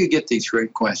 Carey, where do you get these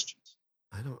great questions?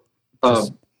 I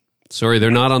don't. Sorry,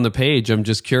 they're not on the page. I'm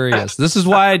just curious. This is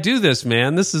why I do this,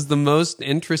 man. This is the most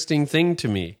interesting thing to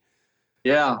me.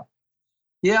 Yeah.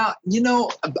 Yeah,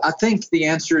 I think the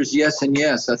answer is yes and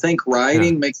yes. I think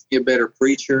writing makes me a better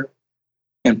preacher,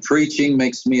 and preaching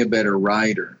makes me a better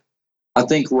writer. I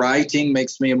think writing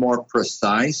makes me a more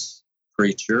precise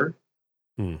preacher.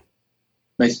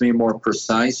 Makes me a more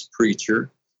precise preacher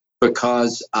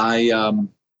because I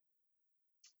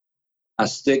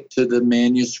stick to the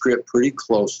manuscript pretty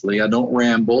closely. I don't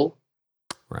ramble.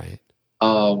 Right.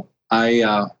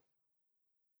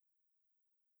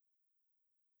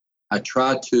 I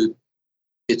try to,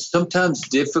 it's sometimes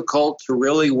difficult to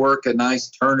really work a nice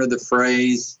turn of the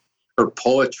phrase or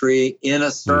poetry in a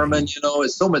sermon.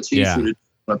 It's so much easier to do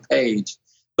on a page,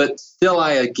 but still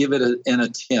I give it an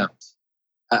attempt.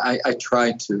 I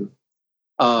try to.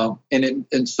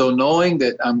 And so knowing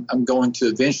that I'm going to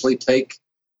eventually take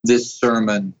this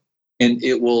sermon and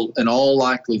it will in all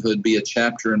likelihood be a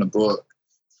chapter in a book,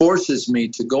 forces me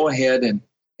to go ahead and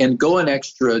go an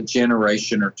extra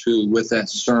generation or 2 with that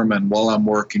sermon while I'm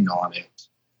working on it.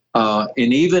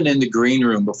 And even in the green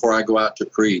room before I go out to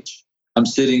preach, I'm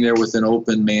sitting there with an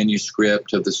open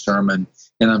manuscript of the sermon,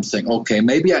 and I'm saying, okay,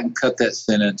 maybe I can cut that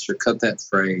sentence or cut that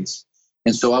phrase.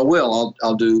 And so I will.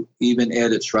 I'll do even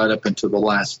edits right up until the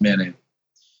last minute.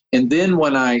 And then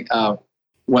when I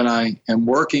am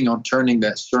working on turning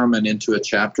that sermon into a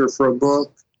chapter for a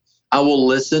book, I will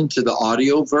listen to the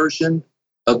audio version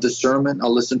of the sermon.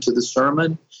 I'll listen to the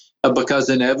sermon because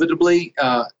inevitably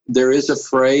there is a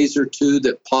phrase or 2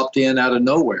 that popped in out of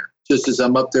nowhere just as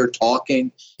I'm up there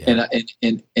talking, and I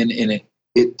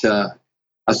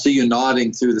see you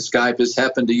nodding through the Skype. It's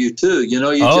happened to you too.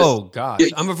 Gosh,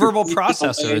 I'm a verbal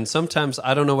processor, and sometimes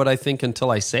I don't know what I think until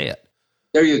I say it.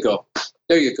 There you go.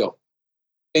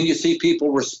 And you see people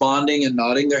responding and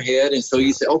nodding their head, and so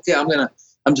you say, okay,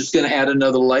 I'm just gonna add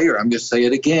another layer. I'm gonna say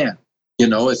it again.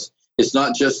 It's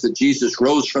not just that Jesus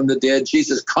rose from the dead.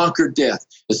 Jesus conquered death.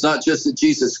 It's not just that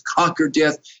Jesus conquered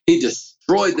death. He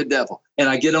destroyed the devil. And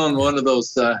I get on one of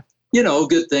those,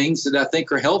 good things that I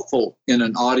think are helpful in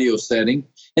an audio setting.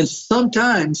 And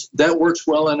sometimes that works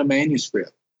well in a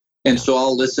manuscript. And so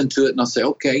I'll listen to it and I'll say,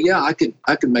 okay, yeah, I could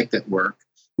make that work.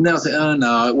 And then I'll say, oh,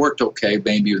 no, it worked okay,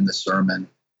 maybe in the sermon.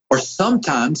 Or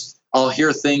sometimes I'll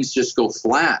hear things just go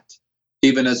flat.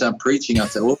 Even as I'm preaching, I'll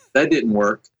say, well, that didn't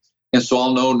work. And so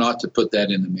I'll know not to put that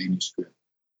in the manuscript.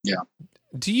 Yeah.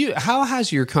 How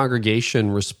has your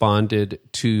congregation responded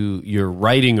to your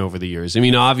writing over the years? I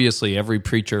mean, obviously every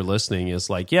preacher listening is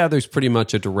like, yeah, there's pretty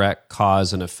much a direct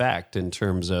cause and effect in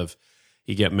terms of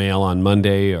you get mail on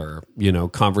Monday or,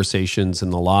 conversations in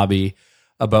the lobby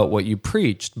about what you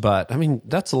preached. But I mean,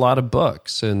 that's a lot of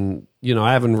books. And,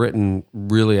 I've written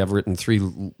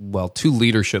 2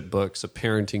 leadership books, a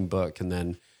parenting book, and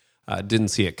then Didn't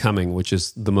See It Coming, which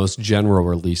is the most general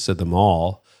release of them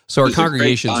all. So our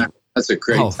congregations. That's a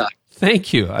great time.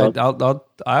 Thank you.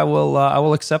 I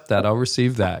will accept that. I'll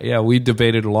receive that. Yeah, we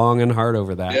debated long and hard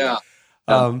over that.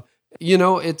 Yeah.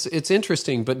 It's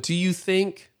interesting, but do you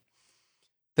think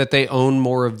that they own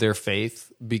more of their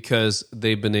faith because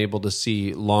they've been able to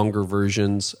see longer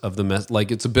versions of the like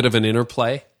it's a bit of an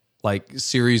interplay? Like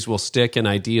series will stick and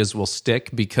ideas will stick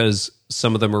because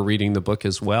some of them are reading the book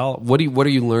as well. What are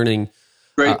you learning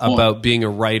about being a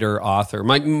writer, author?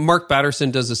 Mark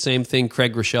Batterson does the same thing.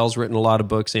 Craig Rochelle's written a lot of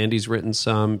books. Andy's written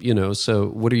some, so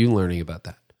what are you learning about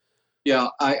that? Yeah,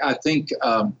 I think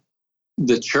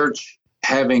the church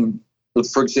having,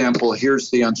 for example, here's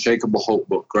the Unshakable Hope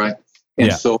book, right?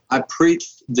 And so I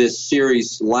preached this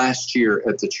series last year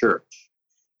at the church.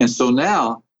 And so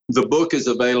now the book is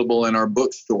available in our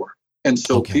bookstore. And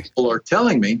so people are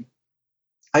telling me,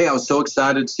 hey, I was so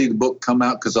excited to see the book come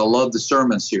out because I love the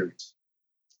sermon series.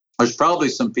 There's probably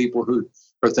some people who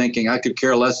are thinking I could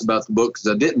care less about the book because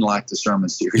I didn't like the sermon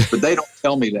series, but they don't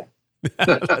tell me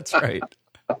that. That's right.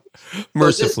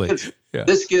 Mercifully.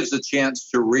 This gives a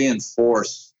chance to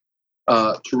reinforce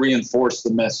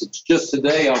the message. Just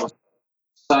today, I was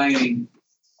signing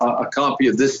a copy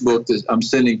of this book that I'm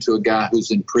sending to a guy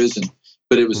who's in prison,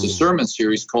 but it was a sermon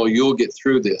series called You'll Get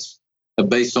Through This,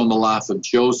 based on the life of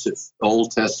Joseph, the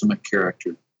Old Testament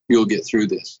character. You'll get through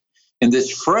this. And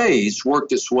this phrase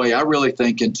worked its way, I really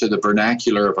think, into the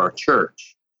vernacular of our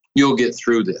church. You'll get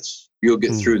through this. You'll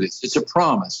get through this. It's a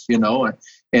promise,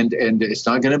 and it's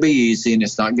not going to be easy and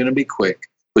it's not going to be quick,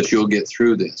 but you'll get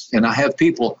through this. And I have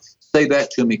people say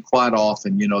that to me quite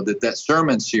often, that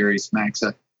sermon series, Max,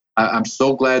 I'm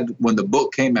so glad when the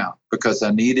book came out because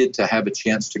I needed to have a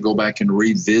chance to go back and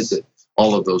revisit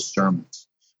all of those sermons.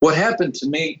 What happened to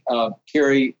me,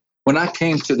 Carey, when I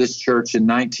came to this church in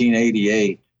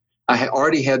 1988, I had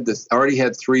already had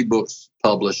 3 books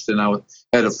published, and I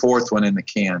had a 4th one in the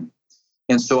can.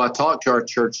 And so I talked to our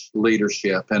church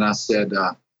leadership, and I said,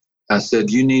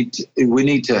 we need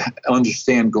to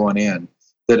understand going in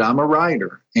that I'm a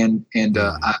writer, and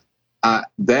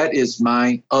that is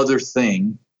my other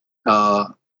thing,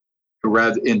 other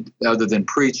than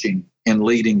preaching and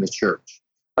leading the church.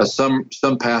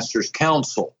 Some pastors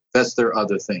counsel; that's their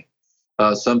other thing.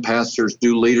 Some pastors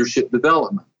do leadership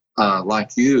development.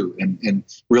 Like you, and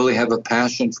really have a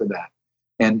passion for that.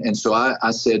 And so I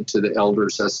said to the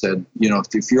elders, I said,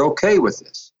 if you're okay with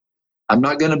this, I'm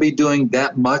not going to be doing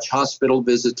that much hospital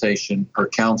visitation or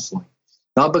counseling,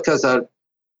 not because I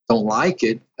don't like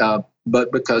it,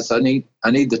 but because I need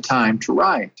the time to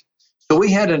write. So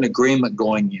we had an agreement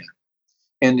going in,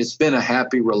 and it's been a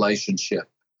happy relationship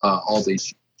all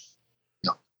these years.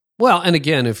 Yeah. Well, and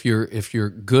again, if you're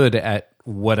good at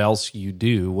what else you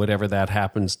do, whatever that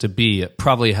happens to be, it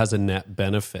probably has a net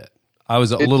benefit. I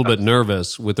was a little bit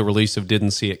nervous with the release of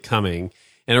Didn't See It Coming,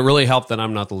 and it really helped that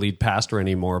I'm not the lead pastor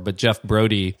anymore, but Jeff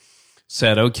Brody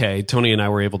said, okay, Tony and I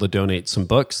were able to donate some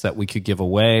books that we could give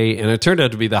away, and it turned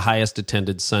out to be the highest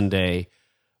attended Sunday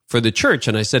for the church.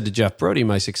 And I said to Jeff Brody,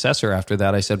 my successor after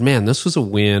that, I said, man, this was a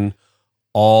win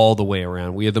all the way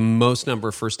around. We had the most number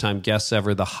of first-time guests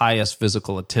ever, the highest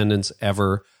physical attendance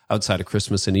ever outside of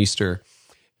Christmas and Easter.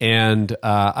 And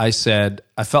I said,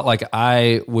 I felt like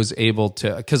I was able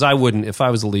to, because I wouldn't, if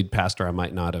I was a lead pastor, I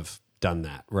might not have done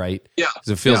that, right? Yeah. Because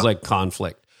it feels like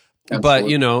conflict.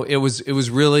 Absolutely. But, it was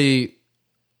really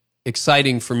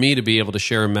exciting for me to be able to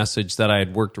share a message that I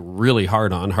had worked really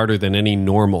hard on, harder than any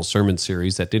normal sermon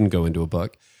series that didn't go into a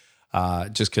book,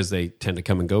 just because they tend to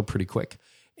come and go pretty quick.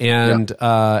 And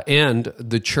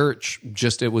the church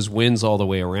it was wins all the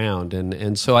way around.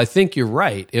 And so I think you're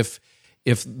right. If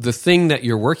the thing that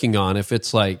you're working on, if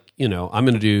it's like, I'm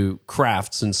going to do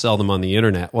crafts and sell them on the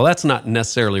internet, well, that's not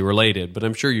necessarily related, but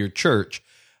I'm sure your church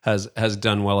has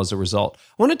done well as a result.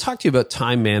 I want to talk to you about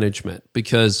time management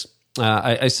because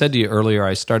I said to you earlier,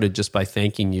 I started just by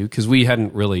thanking you because we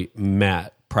hadn't really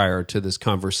met prior to this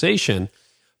conversation,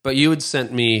 but you had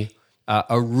sent me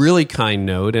a really kind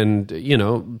note.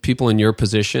 And, people in your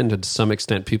position, to some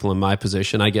extent, people in my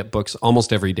position, I get books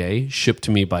almost every day shipped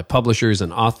to me by publishers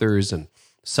and authors and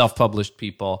self-published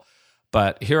people.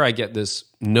 But here I get this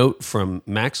note from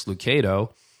Max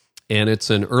Lucado, and it's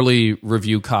an early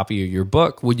review copy of your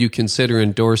book. Would you consider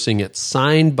endorsing it,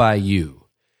 signed by you?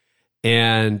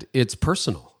 And it's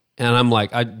personal. And I'm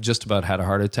like, I just about had a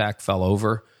heart attack, fell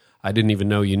over. I didn't even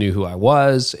know you knew who I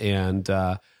was. And,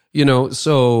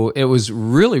 so it was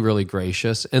really, really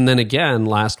gracious. And then again,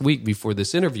 last week before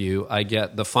this interview, I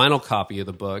get the final copy of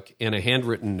the book and a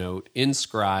handwritten note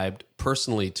inscribed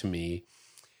personally to me.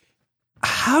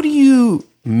 How do you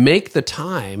make the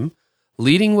time,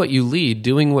 leading what you lead,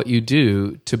 doing what you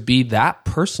do, to be that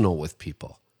personal with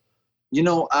people?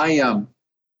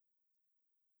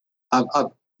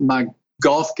 My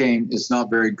golf game is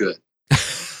not very good.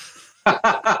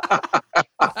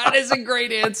 That is a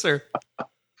great answer.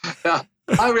 Yeah,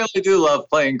 I really do love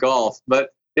playing golf,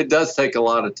 but it does take a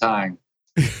lot of time.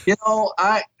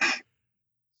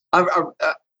 I've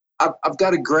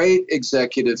got a great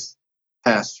executive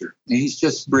pastor, and he's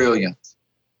just brilliant.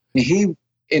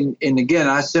 And again,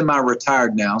 I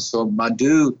semi-retired now, so I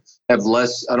do have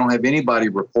less. I don't have anybody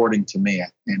reporting to me,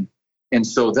 and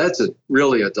so that's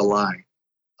really a delight.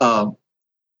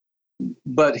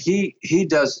 But he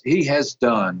has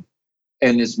done,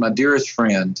 and is my dearest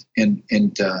friend, and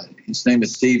his name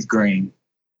is Steve Green,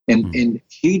 and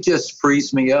he just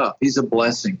frees me up. He's a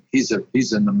blessing. He's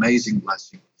an amazing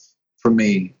blessing for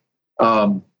me.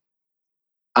 I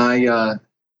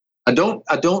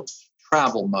don't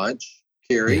travel much,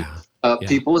 Carey. Yeah.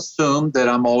 People assume that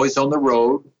I'm always on the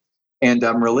road, and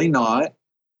I'm really not.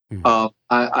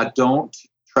 I don't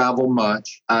travel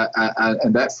much,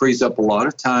 and that frees up a lot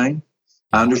of time.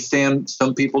 I understand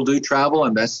some people do travel,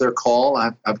 and that's their call.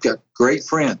 I've got great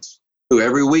friends who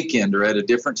every weekend are at a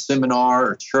different seminar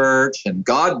or church, and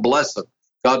God bless them.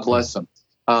 God bless them.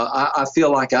 I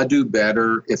feel like I do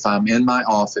better if I'm in my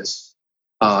office,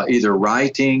 either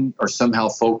writing or somehow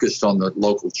focused on the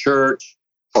local church,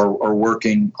 or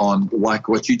working on, like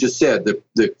what you just said,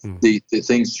 the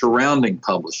things surrounding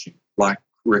publishing, like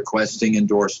requesting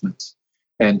endorsements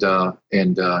and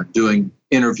doing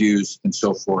interviews and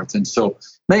so forth. And so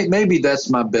maybe that's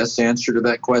my best answer to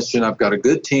that question. I've got a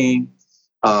good team.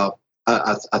 I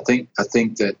think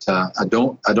that I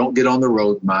don't get on the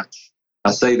road much.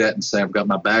 I say that and say I've got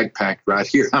my bag packed right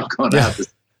here. I'm going out to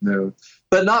move,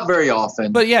 but not very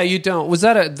often. But yeah, you don't. Was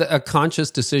that a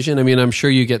conscious decision? I mean, I'm sure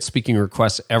you get speaking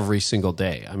requests every single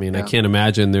day. I mean, I can't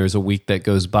imagine there's a week that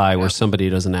goes by where somebody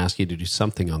doesn't ask you to do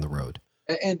something on the road.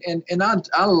 And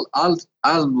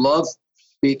I love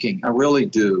speaking. I really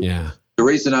do. Yeah. The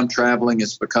reason I'm traveling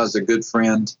is because a good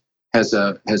friend has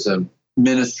a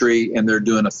ministry, and they're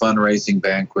doing a fundraising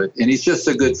banquet, and he's just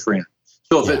a good friend.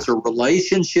 So if it's a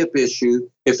relationship issue,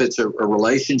 if it's a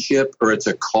relationship or it's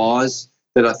a cause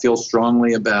that I feel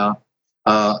strongly about,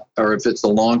 or if it's a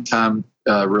long-time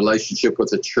relationship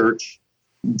with a church,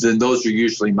 then those are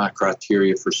usually my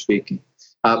criteria for speaking.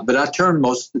 But I turn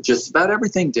just about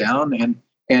everything down,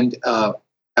 and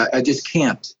I just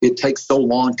can't. It takes so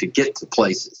long to get to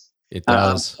places. It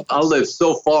does. I live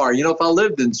so far. If I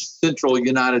lived in central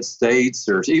United States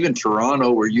or even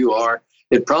Toronto where you are,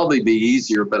 it'd probably be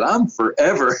easier, but I'm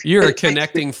forever. You're a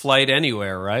connecting flight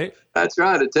anywhere, right? That's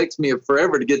right. It takes me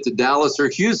forever to get to Dallas or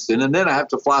Houston, and then I have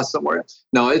to fly somewhere else.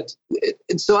 No,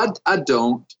 so I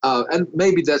don't. And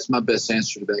maybe that's my best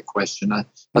answer to that question. I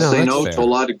say no to a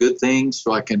lot of good things,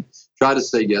 so I can try to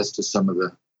say yes to some of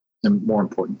the more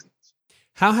important things.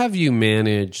 How have you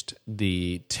managed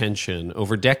the tension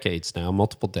over decades now,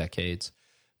 multiple decades,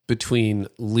 between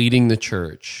leading the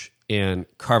church and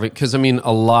carving? Because I mean,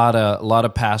 a lot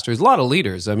of pastors, a lot of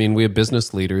leaders. I mean, we have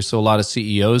business leaders, so a lot of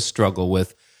CEOs struggle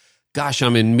with, gosh,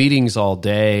 I'm in meetings all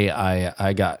day.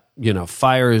 I got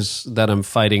fires that I'm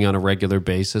fighting on a regular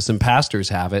basis, and pastors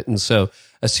have it. And so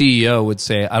a CEO would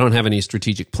say, I don't have any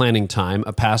strategic planning time.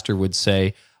 A pastor would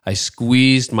say, I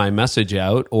squeezed my message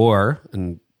out,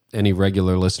 and any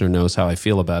regular listener knows how I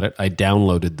feel about it, I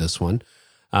downloaded this one.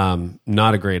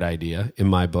 Not a great idea in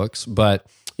my books, but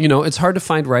it's hard to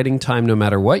find writing time no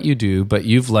matter what you do. But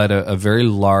you've led a very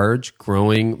large,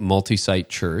 growing, multi-site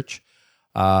church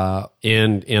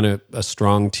and a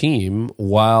strong team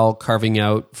while carving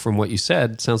out, from what you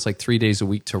said, sounds like 3 days a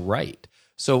week to write.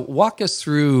 So walk us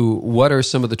through what are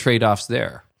some of the trade-offs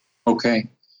there. Okay.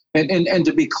 And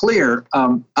to be clear,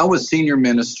 I was senior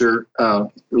minister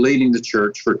leading the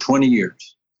church for 20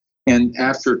 years. And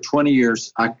after 20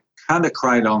 years, I kind of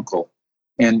cried uncle.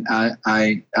 And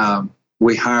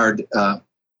we hired a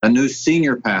new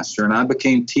senior pastor, and I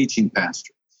became teaching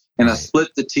pastor. And I split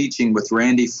the teaching with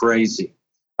Randy Frazee,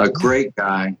 a great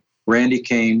guy. Randy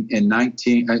came in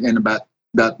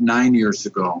about 9 years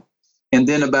ago. And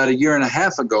then about a year and a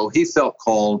half ago, he felt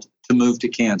called to move to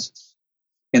Kansas.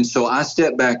 And so I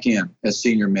stepped back in as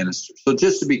senior minister. So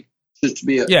just to be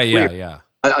clear,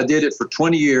 I did it for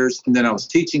 20 years, and then I was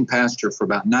teaching pastor for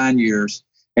about 9 years.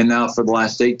 And now for the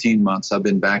last 18 months, I've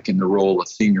been back in the role of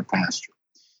senior pastor.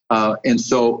 And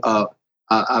so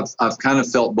I've kind of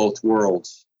felt both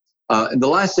worlds. In the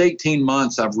last 18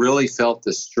 months, I've really felt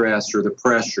the stress or the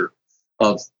pressure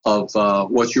of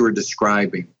what you were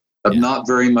describing, of not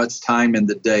very much time in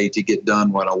the day to get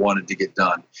done what I wanted to get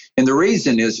done. And the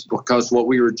reason is because what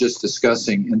we were just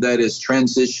discussing, and that is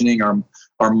transitioning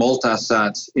our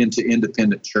multi-sites into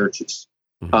independent churches.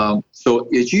 Mm-hmm. So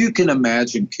as you can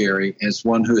imagine, Carey, as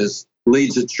one who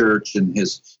leads a church and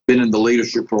has been in the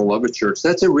leadership role of a church,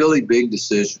 that's a really big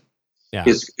decision. Yeah.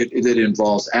 It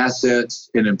involves assets.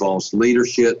 It involves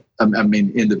leadership.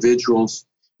 Individuals.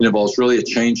 It involves really a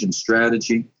change in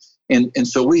strategy. And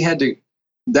so we had to,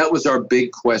 that was our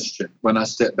big question when I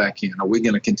stepped back in. Are we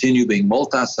going to continue being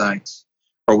multi-sites?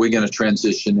 Or are we going to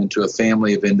transition into a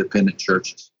family of independent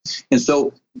churches? And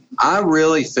so I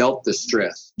really felt the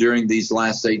stress during these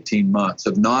last 18 months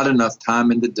of not enough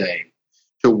time in the day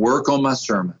to work on my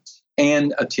sermons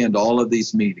and attend all of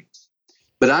these meetings.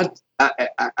 But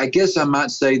I guess I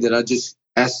might say that I just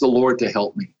asked the Lord to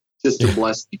help me, just to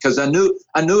bless me, because I knew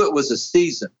it was a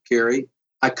season, Carey.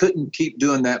 I couldn't keep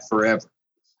doing that forever.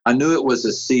 I knew it was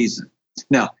a season.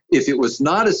 Now, if it was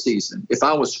not a season, if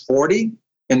I was 40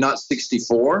 and not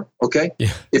 64, okay?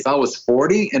 Yeah. If I was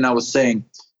 40 and I was saying,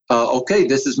 okay,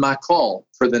 this is my call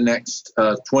for the next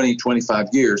 20, 25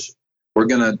 years. We're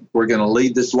gonna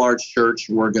lead this large church.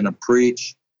 We're gonna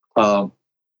preach.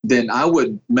 Then I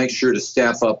would make sure to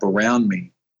staff up around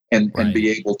me and be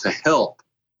able to help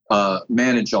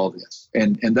manage all this.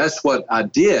 And that's what I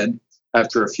did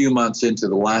after a few months into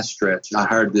the last stretch. I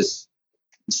hired this,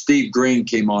 Steve Green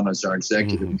came on as our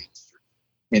executive minister,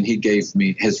 and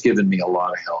has given me a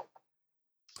lot of help.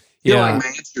 You know, like my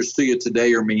answers to you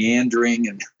today are meandering.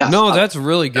 And no, that's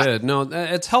really good. No,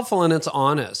 it's helpful and it's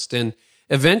honest. And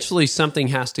eventually something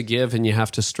has to give and you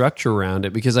have to structure around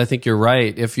it, because I think you're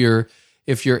right. If you're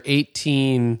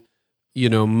 18,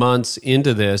 months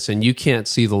into this and you can't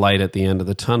see the light at the end of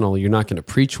the tunnel, you're not going to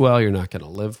preach well. You're not going to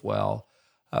live well.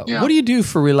 What do you do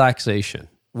for relaxation?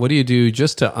 What do you do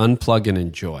just to unplug and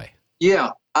enjoy?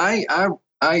 Yeah,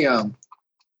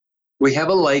 we have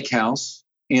a lake house,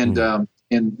 and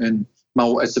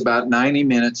it's about 90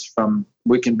 minutes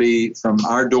we can be from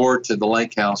our door to the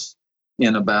lake house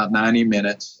in about 90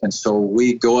 minutes. And so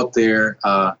we go up there,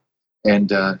 and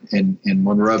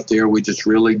when we're up there, we just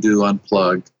really do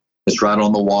unplug. It's right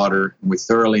on the water, and we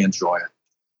thoroughly enjoy it.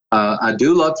 I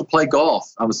do love to play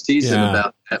golf. I was teasing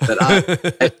about that,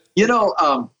 but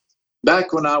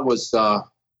back when I was,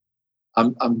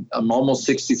 I'm almost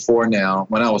 64 now.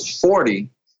 When I was 40,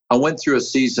 I went through a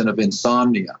season of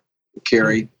insomnia,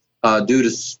 Carey, due to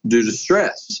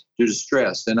stress,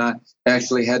 and I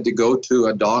actually had to go to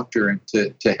a doctor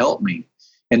to help me.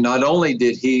 And not only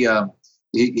did he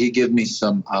give me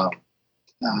some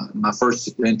my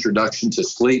first introduction to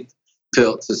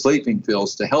sleeping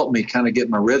pills to help me kind of get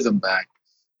my rhythm back,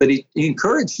 but he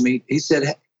encouraged me. He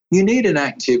said, "You need an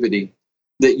activity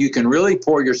that you can really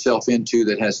pour yourself into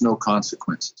that has no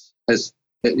consequences.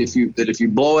 If you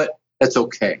blow it, that's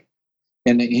okay."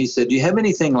 And he said, "Do you have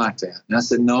anything like that?" And I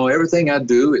said, "No, everything I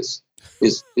do has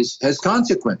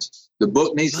consequences. The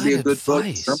book needs to be a good book.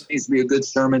 The sermon needs to be a good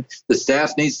sermon. The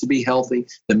staff needs to be healthy.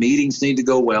 The meetings need to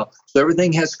go well. So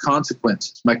everything has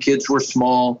consequences. My kids were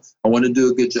small. I want to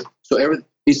do a good job. So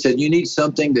he said, you need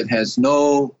something that has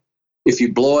if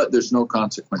you blow it, there's no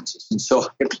consequences." And so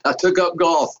I took up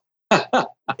golf.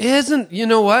 You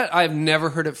know what? I've never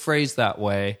heard it phrased that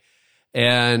way.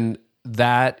 And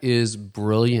that is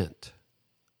brilliant.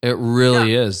 It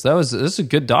really is. This is a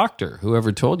good doctor,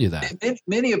 whoever told you that.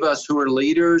 Many of us who are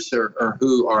leaders or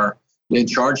who are in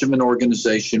charge of an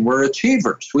organization, we're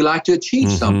achievers. We like to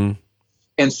achieve something.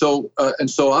 And so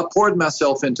I poured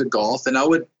myself into golf, and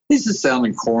this is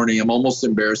sounding corny. I'm almost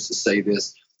embarrassed to say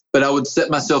this, but I would set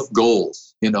myself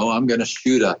goals. I'm going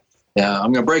to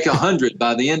I'm going to break 100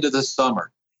 by the end of the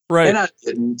summer. Right. And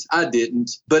I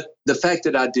didn't. But the fact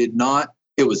that I did not,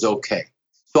 it was okay.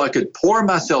 So I could pour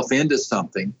myself into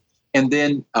something and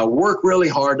then work really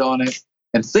hard on it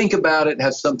and think about it,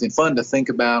 have something fun to think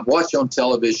about, watch on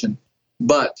television.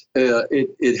 But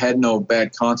it had no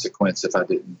bad consequence if I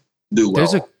didn't do well.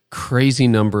 There's a crazy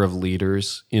number of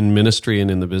leaders in ministry and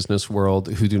in the business world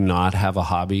who do not have a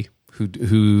hobby,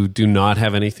 who do not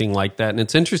have anything like that. And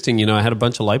it's interesting, I had a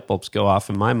bunch of light bulbs go off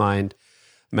in my mind,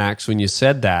 Max, when you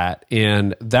said that.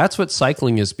 And that's what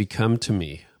cycling has become to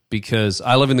me, because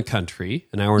I live in the country,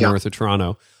 an hour north of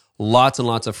Toronto. Lots and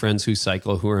lots of friends who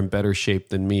cycle who are in better shape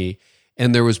than me.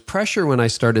 And there was pressure when I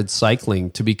started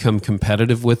cycling to become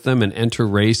competitive with them and enter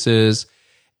races.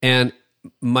 And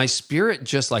my spirit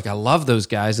just I love those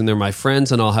guys and they're my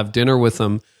friends and I'll have dinner with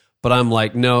them. But I'm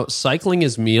like, no, cycling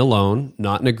is me alone,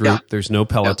 not in a group. Yeah. There's no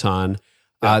peloton.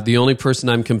 Yeah. The only person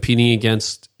I'm competing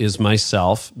against is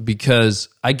myself, because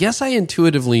I guess I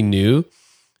intuitively knew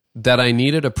that I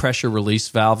needed a pressure release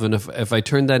valve. And if I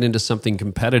turned that into something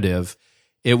competitive,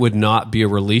 it would not be a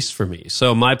release for me.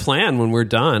 So my plan when we're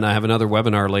done, I have another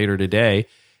webinar later today,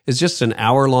 is just an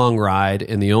hour-long ride,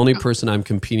 and the only person I'm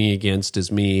competing against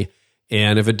is me.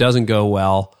 And if it doesn't go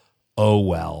well, oh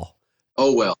well.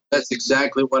 Oh well. That's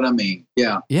exactly what I mean.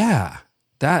 Yeah. Yeah.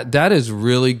 That is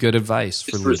really good advice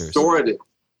for leaders. Restorative.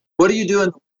 What do you do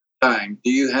in the time?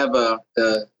 Do you have a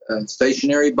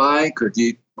stationary bike, or do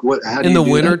you in the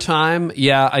winter time?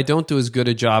 Yeah, I don't do as good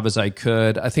a job as I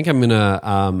could. I think I'm going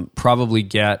to probably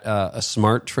get a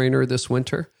smart trainer this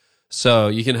winter, so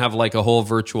you can have a whole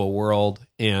virtual world.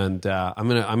 And I'm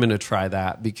gonna try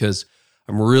that, because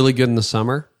I'm really good in the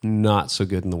summer, not so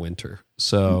good in the winter.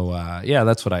 So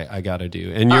that's what I got to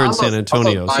do. And you're in San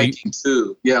Antonio, I love biking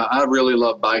too. Yeah, I really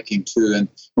love biking too, and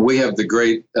we have the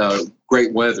great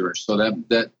weather, so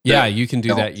that you can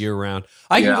do that year round.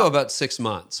 I can go about 6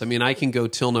 months. I mean, I can go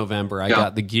till November. I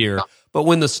got the gear, but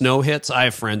when the snow hits, I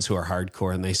have friends who are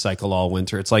hardcore and they cycle all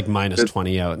winter. It's minus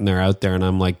 20 out, and they're out there, and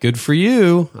I'm like, good for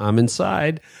you. I'm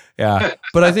inside. Yeah,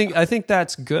 but I think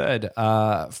that's good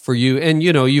for you. And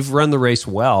you've run the race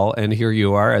well, and here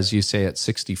you are, as you say, at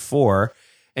 64,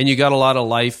 and you got a lot of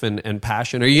life and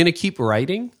passion. Are you going to keep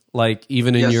writing,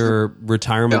 even in your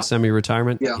retirement,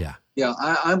 semi-retirement? Yeah.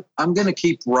 I'm going to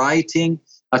keep writing.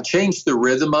 I changed the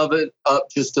rhythm of it up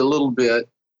just a little bit.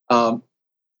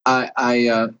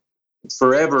 I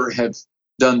forever have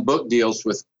done book deals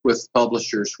with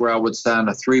publishers where I would sign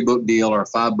a 3-book deal or a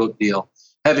 5-book deal,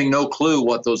 having no clue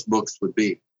what those books would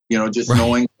be.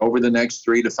 Knowing over the next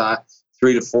 3 to 4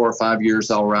 or 5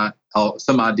 years, I'll write.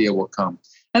 Some idea will come.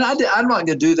 And I'm not going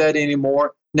to do that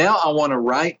anymore. Now I want to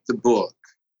write the book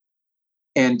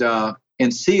and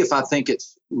see if I think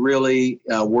it's really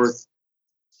worth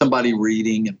somebody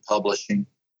reading and publishing,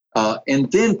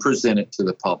 and then present it to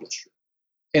the publisher.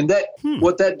 And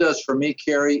what that does for me,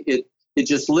 Carey, it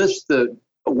just lifts the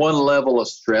one level of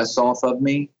stress off of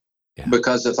me. Yeah.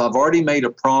 Because if I've already made a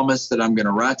promise that I'm going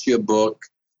to write you a book,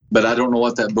 but I don't know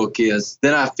what that book is,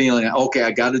 then I'm feeling, okay,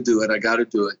 I got to do it.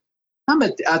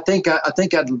 I think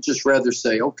I'd just rather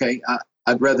say, okay,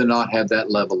 I'd rather not have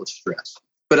that level of stress.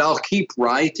 But I'll keep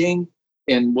writing,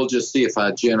 and we'll just see if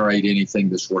I generate anything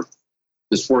that's worth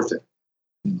it.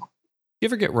 You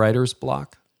ever get writer's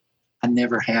block? I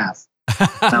never have.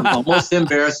 I'm almost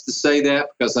embarrassed to say that,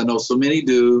 because I know so many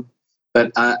do,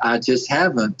 but I just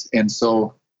haven't. And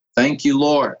so, thank you,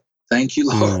 Lord. Thank you,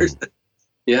 Lord.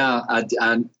 Yeah,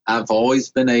 I've always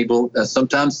been able.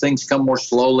 Sometimes things come more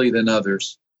slowly than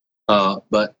others,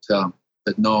 but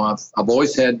no, I've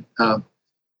always had a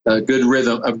good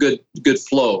rhythm, a good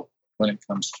flow when it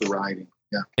comes to writing.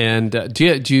 Yeah. And do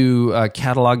you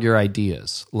catalog your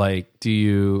ideas? Do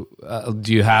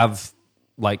you have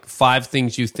 5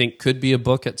 things you think could be a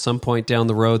book at some point down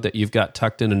the road that you've got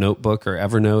tucked in a notebook or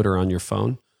Evernote or on your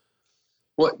phone?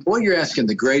 Boy, you're asking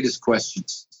the greatest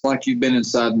questions. It's like you've been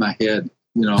inside my head.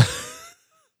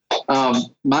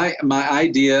 My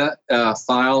idea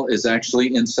file is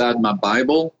actually inside my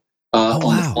Bible, on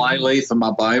the flyleaf of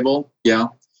my Bible. Yeah,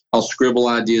 I'll scribble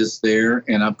ideas there,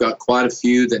 and I've got quite a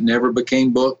few that never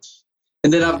became books.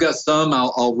 And then I've got some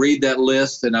I'll read that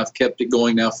list, and I've kept it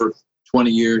going now for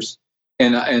 20 years.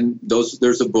 And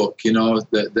there's a book,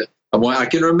 that I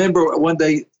can remember one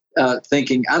day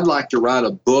thinking I'd like to write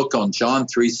a book on John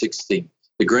 3:16,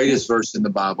 the greatest verse in the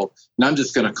Bible, and I'm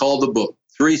just going to call the book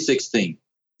 3:16,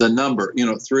 the number,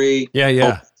 3.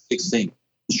 16.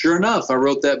 Sure enough, I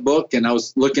wrote that book, and I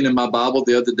was looking in my Bible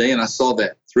the other day, and I saw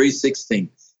that 3:16,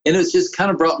 and it just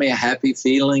kind of brought me a happy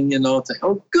feeling, think,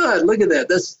 oh, good, look at that.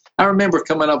 I remember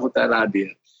coming up with that idea.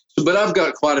 But I've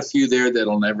got quite a few there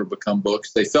that'll never become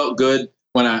books. They felt good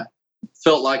when I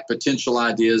felt like potential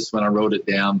ideas when I wrote it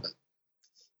down, but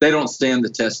they don't stand the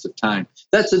test of time.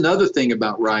 That's another thing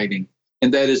about writing,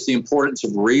 and that is the importance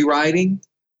of rewriting.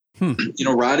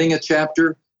 Writing a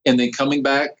chapter and then coming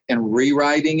back and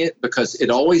rewriting it, because it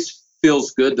always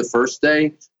feels good the first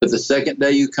day, but the second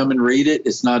day you come and read it,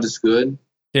 it's not as good.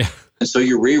 Yeah. And so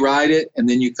you rewrite it, and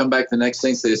then you come back the next day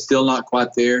and say it's still not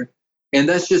quite there. And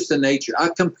that's just the nature. I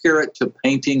compare it to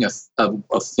painting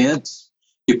a fence.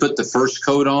 You put the first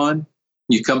coat on,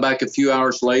 you come back a few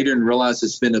hours later and realize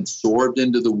it's been absorbed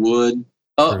into the wood.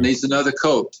 Oh, it needs another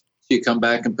coat. So you come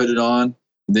back and put it on,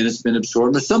 and then it's been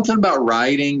absorbed. There's something about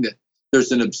writing that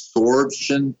there's an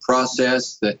absorption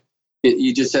process that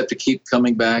you just have to keep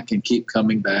coming back and keep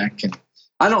coming back. And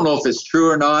I don't know if it's true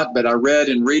or not, but I read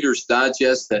in Reader's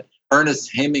Digest that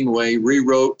Ernest Hemingway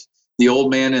rewrote The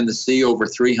Old Man and the Sea over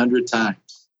 300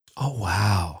 times. Oh,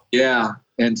 wow. Yeah.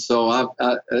 And so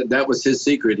that was his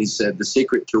secret. He said, the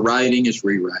secret to writing is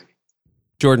rewriting.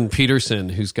 Jordan Peterson,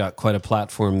 who's got quite a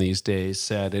platform these days,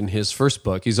 said in his first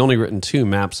book, he's only written 2,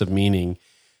 Maps of Meaning,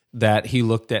 that he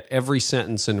looked at every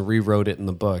sentence and rewrote it in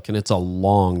the book. And it's a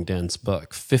long, dense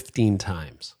book, 15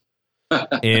 times.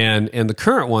 and the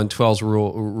current one, 12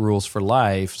 Rules for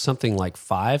Life, something like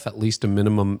 5, at least a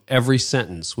minimum. Every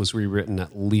sentence was rewritten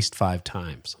at least 5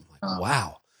 times. I'm like,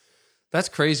 wow. That's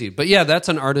crazy. But yeah, that's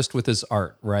an artist with his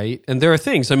art, right? And there are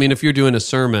things, I mean, if you're doing a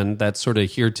sermon that's sort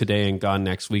of here today and gone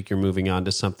next week, you're moving on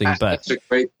to something. But that's a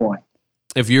great point.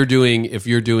 If you're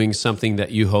doing something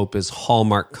that you hope is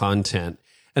hallmark content,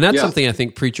 and that's something I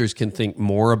think preachers can think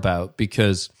more about,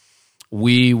 because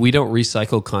we don't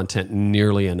recycle content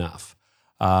nearly enough.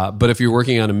 But if you're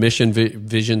working on a mission,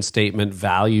 vision statement,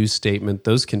 value statement,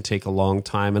 those can take a long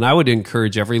time. And I would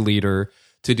encourage every leader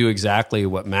to do exactly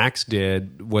what Max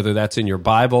did, whether that's in your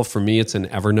Bible. For me, it's in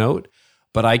Evernote.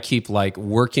 But I keep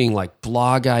working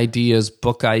blog ideas,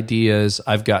 book ideas.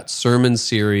 I've got sermon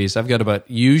series. I've got about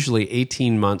usually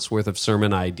 18 months worth of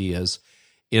sermon ideas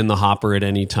in the hopper at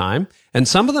any time. And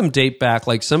some of them date back,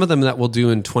 like some of them that we'll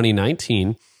do in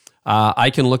 2019.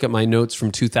 I can look at my notes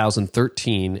from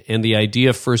 2013, and the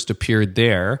idea first appeared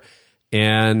there.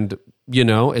 And,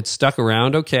 it stuck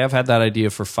around. Okay, I've had that idea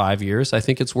for 5 years. I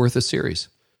think it's worth a series.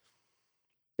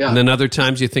 Yeah. And then other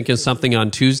times you think of something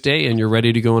on Tuesday and you're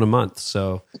ready to go in a month.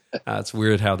 So it's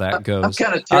weird how that goes. I'm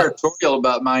kind of territorial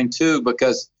about mine too,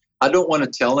 because I don't want to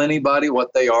tell anybody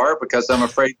what they are, because I'm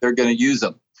afraid they're going to use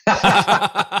them. But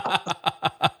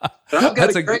I've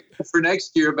got a great one for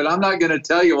next year, but I'm not going to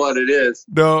tell you what it is.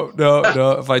 No.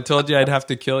 If I told you, I'd have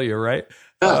to kill you, right?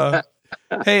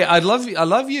 Hey, I'd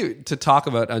love you to talk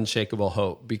about unshakable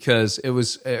hope, because it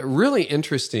was really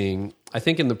interesting. I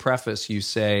think in the preface you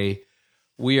say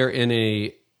we are in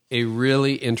a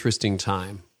really interesting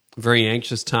time, very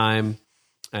anxious time,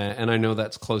 and I know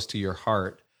that's close to your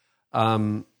heart.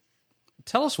 Tell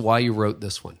us why you wrote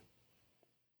this one.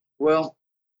 Well,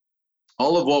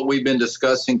 all of what we've been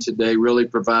discussing today really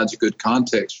provides a good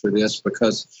context for this,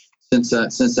 because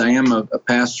since I am a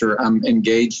pastor, I'm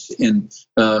engaged in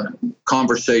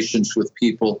conversations with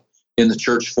people in the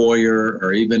church foyer,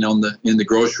 or even in the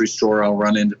grocery store. I'll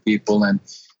run into people, and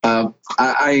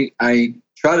I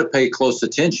try to pay close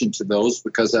attention to those,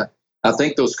 because I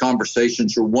think those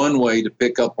conversations are one way to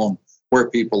pick up on where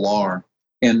people are.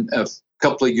 And a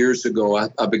couple of years ago,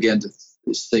 I began to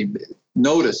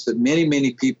notice that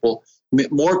many people,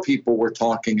 more people were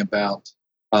talking about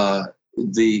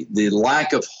the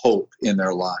lack of hope in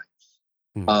their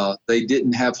lives. They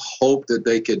didn't have hope that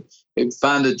they could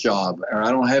find a job, or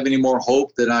I don't have any more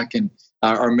hope that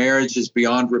our marriage is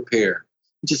beyond repair.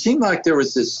 It just seemed like there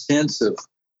was this sense of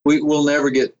we'll never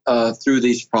get through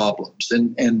these problems.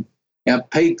 And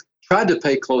I tried to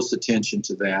pay close attention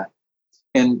to that,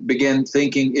 and began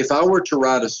thinking, if I were to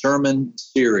write a sermon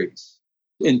series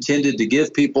intended to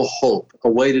give people hope, a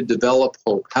way to develop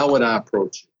hope, how would I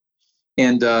approach it?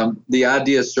 And the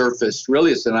idea surfaced.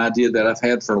 Really, it's an idea that I've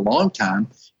had for a long time,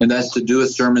 and that's to do a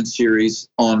sermon series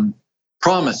on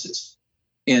promises,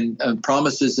 and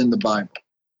promises in the Bible,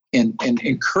 and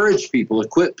encourage people,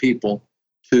 equip people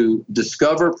to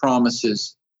discover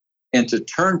promises and to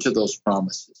turn to those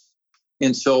promises.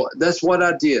 And so that's what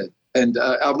I did. And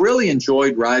I really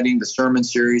enjoyed writing the sermon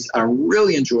series. I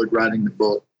really enjoyed writing the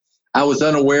book. I was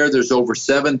unaware there's over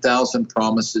 7,000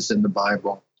 promises in the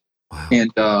Bible.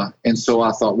 Wow. And so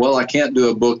I thought, well, I can't do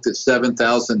a book that's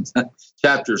 7,000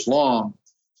 chapters long.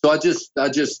 So I just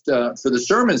for the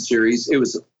sermon series, it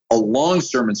was a long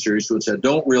sermon series, which I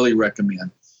don't really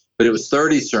recommend, but it was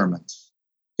 30 sermons.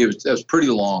 It was pretty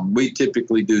long. We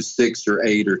typically do 6 or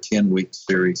 8 or 10 week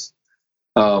series.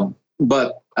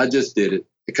 But I just did it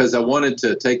because I wanted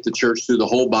to take the church through the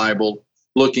whole Bible,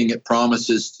 looking at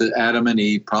promises to Adam and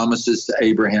Eve, promises to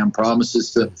Abraham,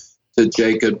 promises to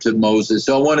Jacob, to Moses.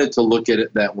 So I wanted to look at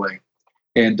it that way.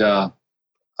 And so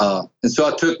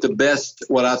I took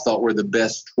what I thought were the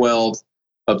best 12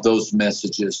 of those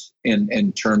messages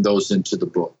and turned those into the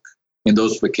book. And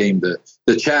those became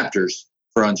the chapters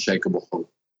for Unshakable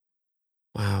Hope.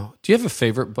 Wow. Do you have a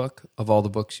favorite book of all the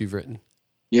books you've written?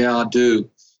 Yeah, I do.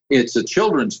 It's a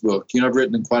children's book. I've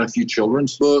written quite a few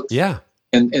children's books. Yeah.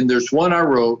 And there's one I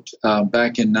wrote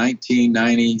back in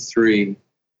 1993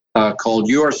 called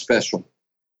You Are Special.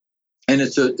 And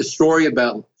it's a story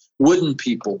about wooden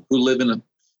people who live in a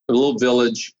little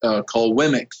village called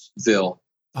Wemmicksville.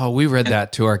 Oh, we read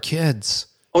that to our kids.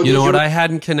 Oh, you know what? I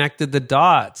hadn't connected the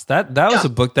dots. That was a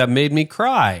book that made me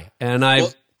cry. And I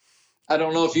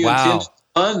don't know if you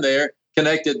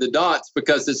connected the dots,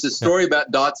 because it's a story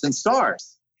about dots and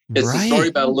stars. It's a story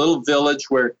about a little village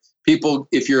where people,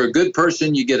 if you're a good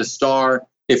person, you get a star.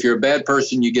 If you're a bad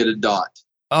person, you get a dot.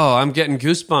 Oh, I'm getting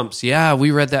goosebumps. Yeah,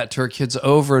 we read that to our kids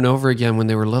over and over again when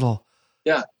they were little.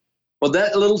 Yeah. Well,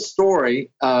 that little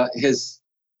story has,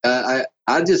 I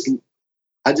just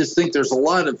think there's a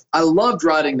lot of, I loved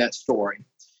writing that story.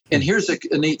 And here's a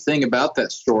neat thing about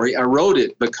that story. I wrote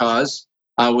it because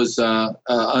I was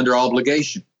under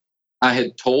obligation. I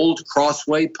had told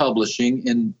Crossway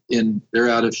Publishing they're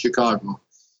out of Chicago.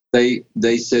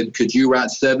 They said, could you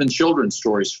write 7 children's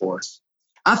stories for us?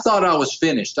 I thought I was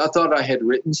finished. I thought I had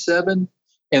written 7,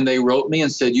 and they wrote me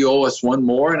and said, you owe us 1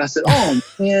 more. And I said, oh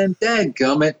man,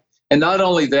 dadgummit. And not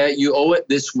only that, you owe it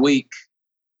this week.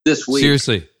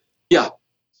 Seriously? Yeah.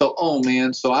 So, oh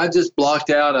man. So I just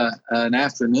blocked out an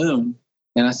afternoon,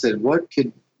 and I said, what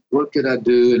could I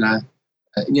do? And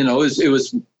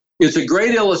it's a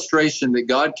great illustration that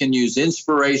God can use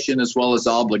inspiration as well as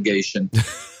obligation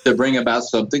to bring about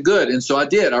something good. And so I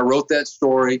did. I wrote that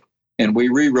story, and we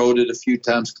rewrote it a few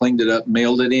times, cleaned it up,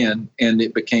 mailed it in, and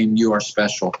it became You Are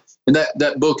Special. And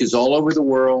that book is all over the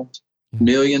world.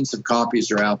 Millions of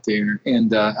copies are out there.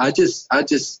 And I just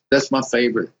that's my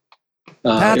favorite.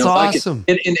 That's awesome.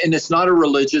 And it's not a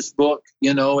religious book.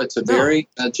 It's a very,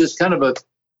 just kind of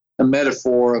a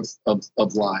metaphor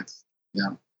of life.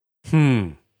 Yeah.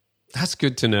 That's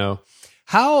good to know.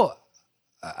 How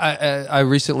I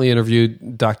recently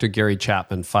interviewed Dr. Gary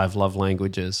Chapman, 5 Love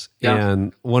Languages. Yeah.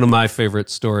 And one of my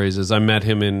favorite stories is I met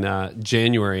him in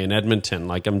January in Edmonton.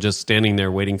 Like, I'm just standing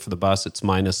there waiting for the bus. It's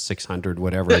minus 600,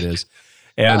 whatever it is.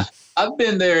 And I've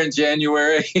been there in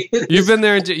January. You've been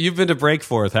there. You've been to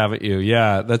Breakforth, haven't you?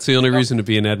 Yeah. That's the only reason to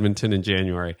be in Edmonton in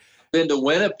January. Been to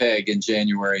Winnipeg in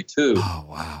January too. Oh,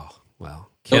 wow.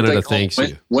 Well, Canada thanks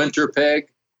you. Winterpeg.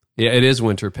 Yeah, it is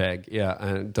Winterpeg.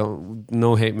 Yeah,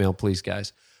 no hate mail, please,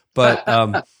 guys. But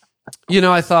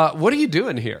I thought, what are you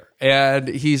doing here? And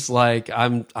he's like,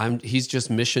 he's just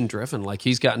mission driven. Like,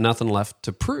 he's got nothing left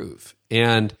to prove.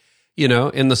 And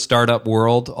in the startup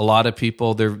world, a lot of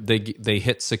people they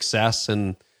hit success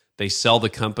and they sell the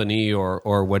company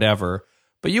or whatever.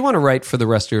 But you want to write for the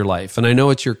rest of your life, and I know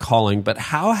it's your calling. But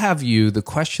how have you? The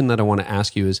question that I want to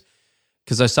ask you is,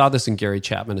 because I saw this in Gary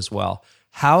Chapman as well.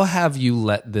 How have you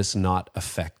let this not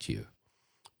affect you?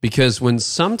 Because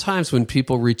sometimes when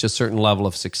people reach a certain level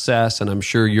of success, and I'm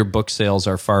sure your book sales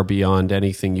are far beyond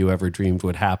anything you ever dreamed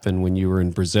would happen when you were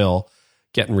in Brazil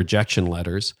getting rejection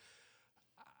letters.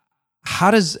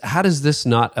 How does this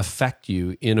not affect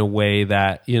you in a way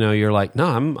that, you're like, no,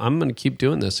 I'm going to keep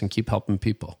doing this and keep helping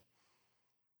people?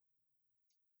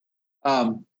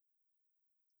 I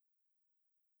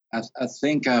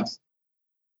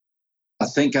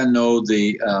think I know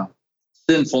the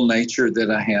sinful nature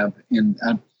that I have, and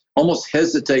I almost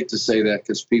hesitate to say that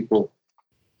because people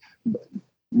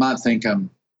might think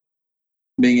I'm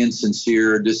being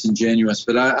insincere or disingenuous.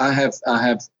 But I have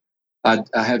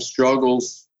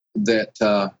struggles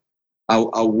that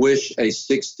I wish a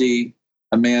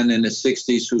man in his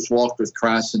 60s who's walked with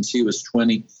Christ since he was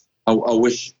 20. I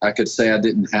wish I could say I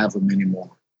didn't have them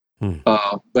anymore.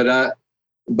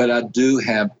 But I do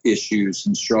have issues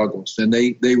and struggles, and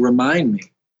they remind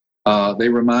me. They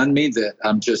remind me that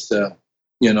I'm just if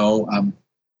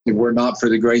it were not for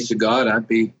the grace of God, I'd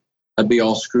be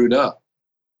all screwed up.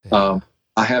 Yeah.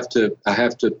 I have to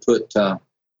put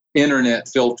internet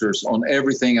filters on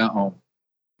everything I own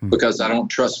because I don't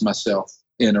trust myself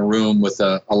in a room with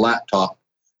a laptop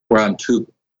where I'm 2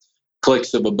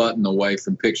 clicks of a button away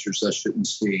from pictures I shouldn't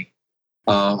see.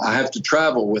 I have to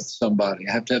travel with somebody.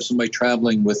 I have to have somebody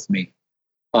traveling with me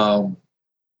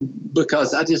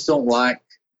because I just don't like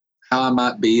how I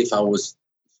might be if I was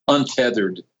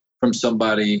untethered from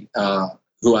somebody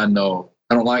who I know.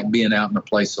 I don't like being out in a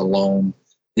place alone.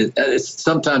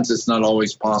 Sometimes it's not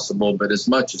always possible, but as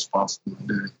much as possible I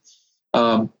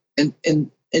do.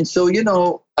 And so,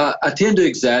 I tend to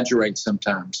exaggerate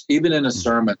sometimes. Even in a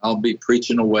sermon, I'll be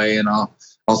preaching away and I'll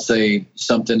say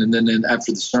something, and then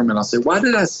after the sermon, I'll say, why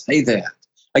did I say that?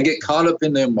 I get caught up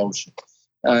in the emotion,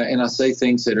 and I say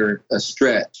things that are a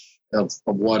stretch of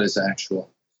what is actual.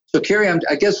 So, Carey,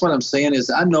 I guess what I'm saying is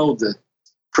I know the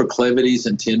proclivities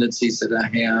and tendencies that I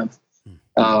have.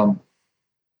 I'm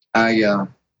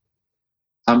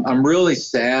really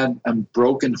sad. I'm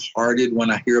brokenhearted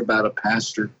when I hear about a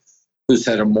pastor who's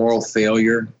had a moral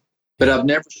failure. But I've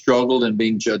never struggled in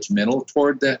being judgmental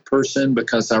toward that person,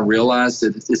 because I realize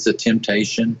that it's a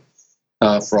temptation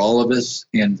for all of us,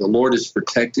 and the Lord has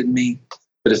protected me.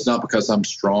 But it's not because I'm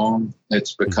strong.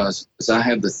 It's because I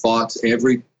have the thoughts.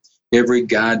 Every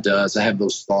guy does. I have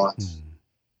those thoughts,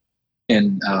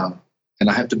 and I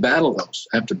have to battle those.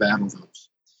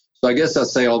 So I guess I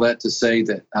say all that to say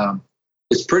that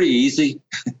it's pretty easy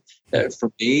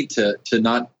for me to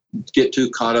not get too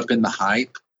caught up in the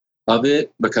hype of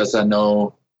it, because I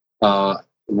know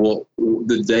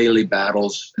the daily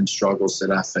battles and struggles that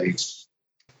I face.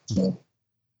 So,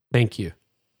 thank you.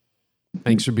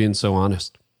 Thanks for being so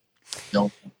honest.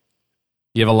 No.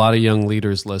 You have a lot of young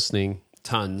leaders listening,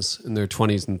 tons in their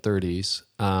 20s and 30s.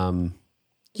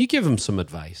 You give them some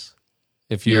advice.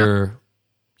 If you're,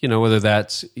 whether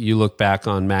that's you look back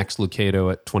on Max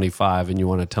Lucado at 25 and you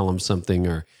want to tell them something,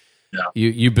 or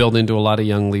you build into a lot of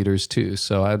young leaders too.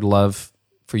 So I'd love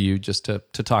for you just to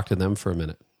talk to them for a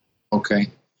minute.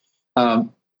 Okay. I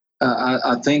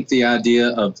think the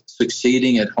idea of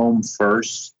succeeding at home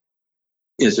first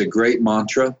is a great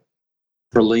mantra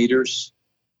for leaders,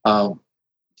 to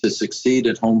succeed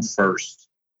at home first.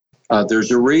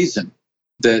 There's a reason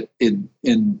that in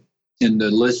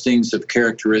the listings of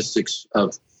characteristics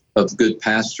of good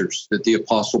pastors, that the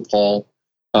Apostle Paul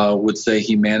would say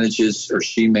he manages, or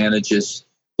she manages,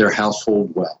 their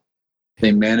household well.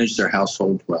 They manage their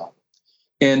household well.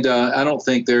 And I don't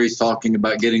think there he's talking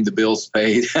about getting the bills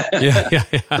paid. Yeah.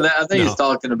 I think he's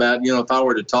talking about, if I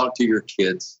were to talk to your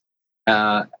kids,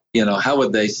 how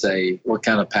would they say, what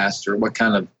kind of pastor, what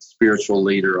kind of spiritual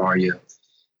leader are you?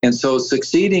 And so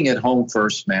succeeding at home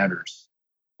first matters.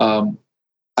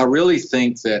 I really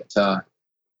think that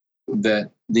that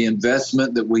the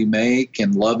investment that we make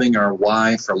in loving our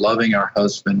wife or loving our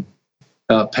husband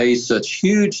pays such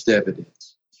huge dividends.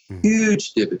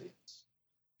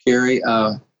 Carey,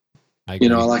 like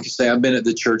I say, I've been at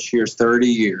the church here 30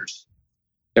 years.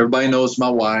 Everybody knows my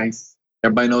wife.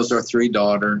 Everybody knows our 3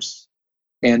 daughters.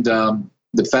 And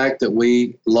the fact that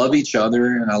we love each other,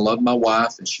 and I love my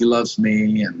wife, and she loves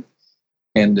me,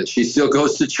 and she still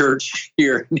goes to church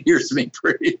here and hears me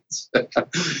preach.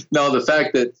 No, the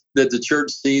fact that the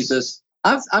church sees us,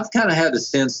 I've kind of had a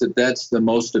sense that that's the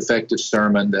most effective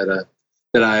sermon that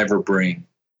I ever bring.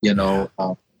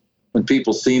 When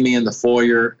people see me in the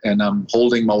foyer and I'm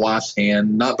holding my wife's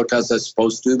hand, not because I'm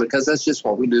supposed to, because that's just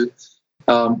what we do.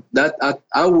 That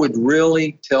I would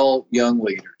really tell young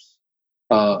leaders,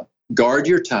 guard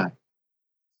your time,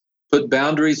 put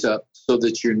boundaries up so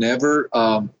that you're never.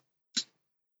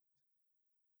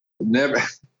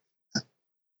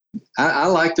 I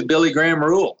like the Billy Graham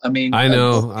rule. I mean, I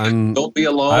know. Don't be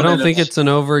alone. I don't think it's an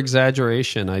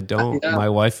over-exaggeration. I don't. Yeah. My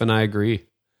wife and I agree.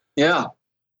 Yeah.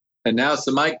 And now it's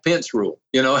the Mike Pence rule.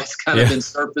 It's kind of been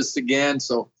surfaced again.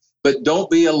 So, but don't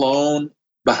be alone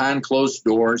behind closed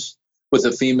doors with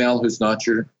a female who's not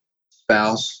your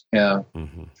spouse. Try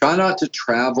not to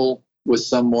travel with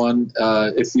someone.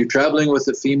 If you're traveling with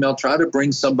a female, try to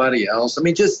bring somebody else. I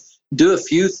mean, just do a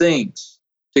few things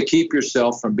to keep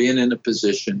yourself from being in a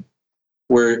position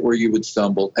where you would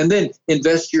stumble. And then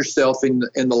invest yourself in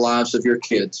the lives of your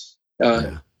kids.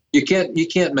 You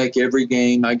can't make every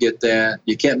game. I get that.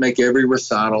 You can't make every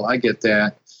recital. I get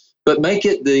that. But make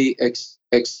it the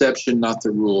exception, not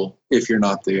the rule, if you're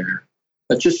not there.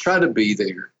 But just try to be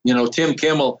there. Tim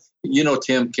Kimmel,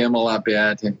 I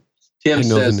bet. And Tim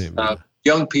says,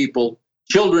 young people,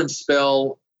 children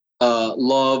spell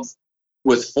love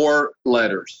with 4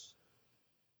 letters.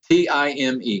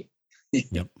 T-I-M-E.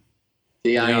 Yep.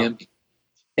 T-I-M-E.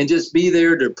 And just be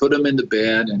there to put them into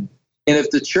bed. And if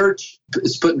the church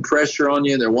is putting pressure on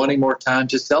you, they're wanting more time,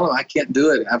 just tell them, I can't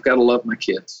do it. I've got to love my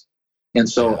kids. And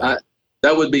so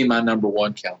that would be my number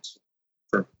one counsel.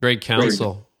 Great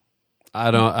counsel.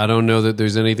 I don't know that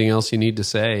there's anything else you need to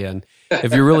say. And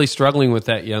if you're really struggling with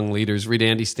that, young leaders, read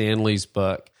Andy Stanley's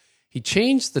book. He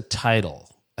changed the title.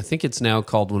 I think it's now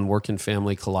called When Work and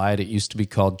Family Collide. It used to be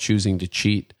called Choosing to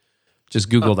Cheat. Just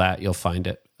Google that. You'll find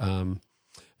it.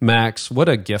 Max, what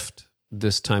a gift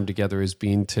this time together has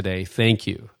been today. Thank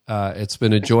you. It's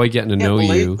been a joy getting to know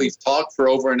you. We've talked for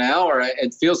over an hour.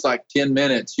 It feels like 10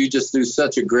 minutes. You just do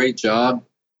such a great job.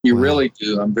 You really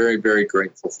do. I'm very, very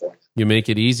grateful for you. You make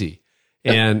it easy.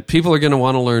 And people are going to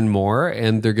want to learn more,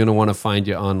 and they're going to want to find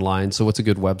you online. So what's a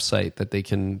good website that they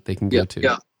can go to?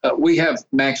 Yeah. We have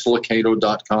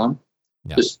maxlucado.com,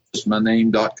 just my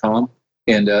name.com,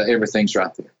 and everything's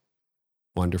right there.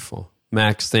 Wonderful.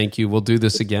 Max, thank you. We'll do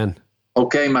this again.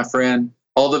 Okay, my friend.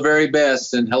 All the very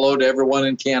best, and hello to everyone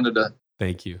in Canada.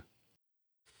 Thank you.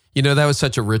 You know, that was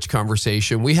such a rich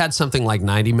conversation. We had something like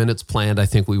 90 minutes planned. I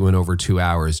think we went over 2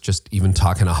 hours just even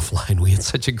talking offline. We had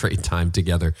such a great time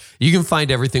together. You can find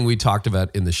everything we talked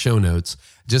about in the show notes.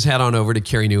 Just head on over to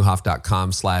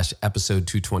CareyNieuwhof.com/episode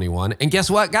 221. And guess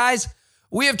what, guys?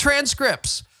 We have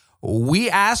transcripts. We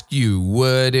asked you,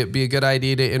 would it be a good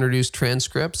idea to introduce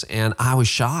transcripts? And I was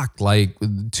shocked, like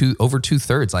over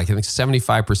 2/3, like I think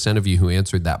 75% of you who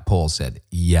answered that poll said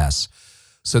yes.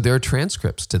 So there are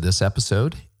transcripts to this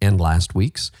episode and last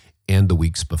week's and the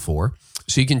weeks before.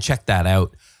 So you can check that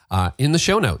out in the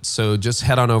show notes. So just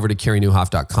head on over to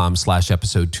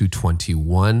CareyNieuwhof.com/episode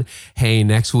 221. Hey,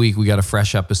 next week we got a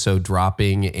fresh episode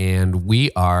dropping, and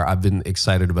I've been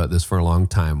excited about this for a long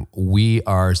time. We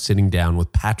are sitting down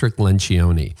with Patrick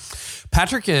Lencioni.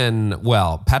 Patrick and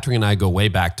I go way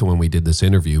back to when we did this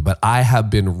interview, but I have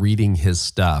been reading his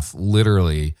stuff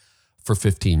literally for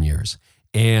 15 years.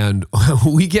 And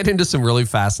we get into some really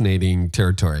fascinating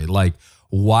territory, like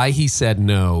why he said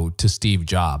no to Steve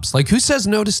Jobs. Like, who says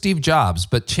no to Steve Jobs?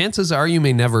 But chances are you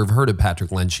may never have heard of Patrick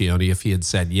Lencioni if he had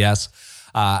said yes.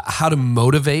 How to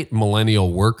motivate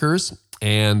millennial workers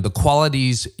and the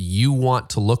qualities you want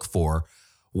to look for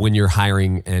when you're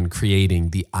hiring and creating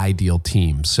the ideal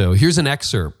team. So here's an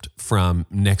excerpt from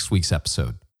next week's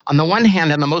episode. On the one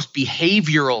hand, on the most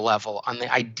behavioral level, on the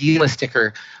idealistic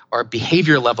or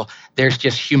behavior level, there's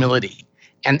just humility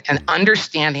and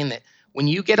understanding that when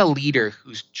you get a leader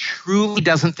who truly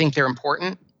doesn't think they're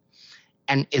important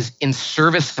and is in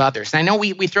service of others. And I know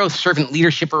we throw servant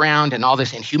leadership around and all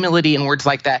this and humility and words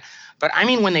like that, but I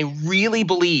mean when they really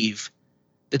believe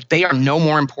that they are no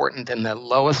more important than the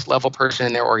lowest level person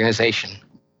in their organization.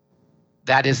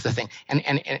 That is the thing.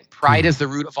 And pride is the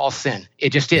root of all sin.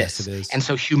 It just is. Yes, it is. And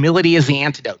so humility is the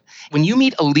antidote. When you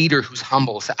meet a leader who's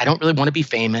humble, says, I don't really want to be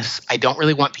famous. I don't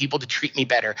really want people to treat me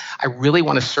better. I really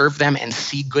want to serve them and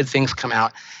see good things come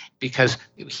out because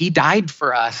he died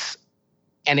for us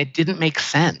and it didn't make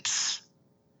sense.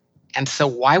 And so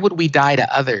why would we die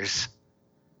to others?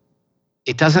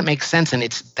 It doesn't make sense. And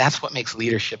that's what makes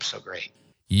leadership so great.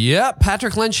 Yep,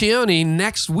 Patrick Lencioni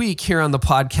next week here on the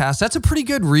podcast. That's a pretty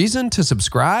good reason to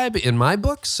subscribe in my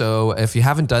book. So if you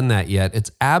haven't done that yet,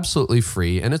 it's absolutely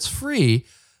free. And it's free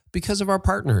because of our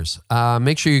partners.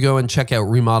 Make sure you go and check out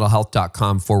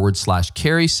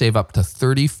remodelhealth.com/Carey. Save up to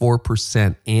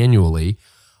 34% annually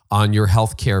on your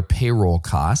healthcare payroll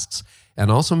costs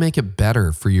and also make it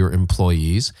better for your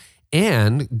employees.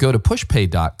 And go to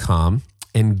pushpay.com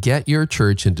and get your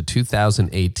church into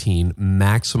 2018,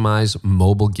 maximize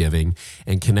mobile giving,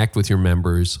 and connect with your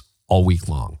members all week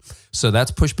long. So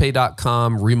that's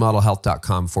pushpay.com,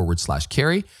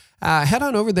 remodelhealth.com/Carey. Head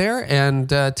on over there and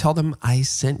tell them I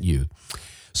sent you.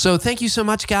 So thank you so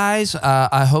much, guys.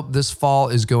 I hope this fall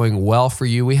is going well for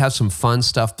you. We have some fun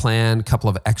stuff planned, a couple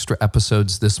of extra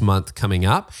episodes this month coming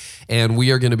up, and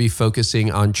we are going to be focusing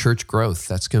on church growth.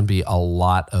 That's going to be a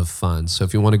lot of fun. So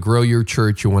if you want to grow your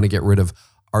church, you want to get rid of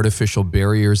artificial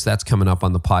barriers, that's coming up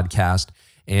on the podcast.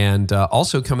 And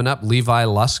also coming up, Levi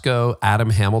Lusko, Adam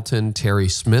Hamilton, Terry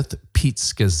Smith, Pete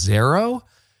Scazzaro,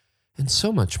 and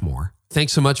so much more.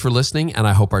 Thanks so much for listening, and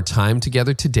I hope our time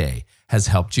together today has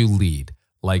helped you lead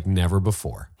like never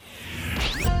before.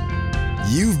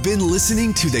 You've been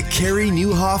listening to the Carey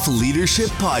Nieuwhof Leadership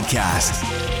Podcast.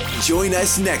 Join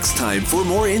us next time for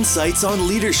more insights on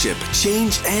leadership,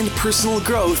 change, and personal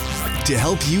growth to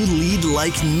help you lead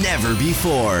like never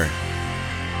before.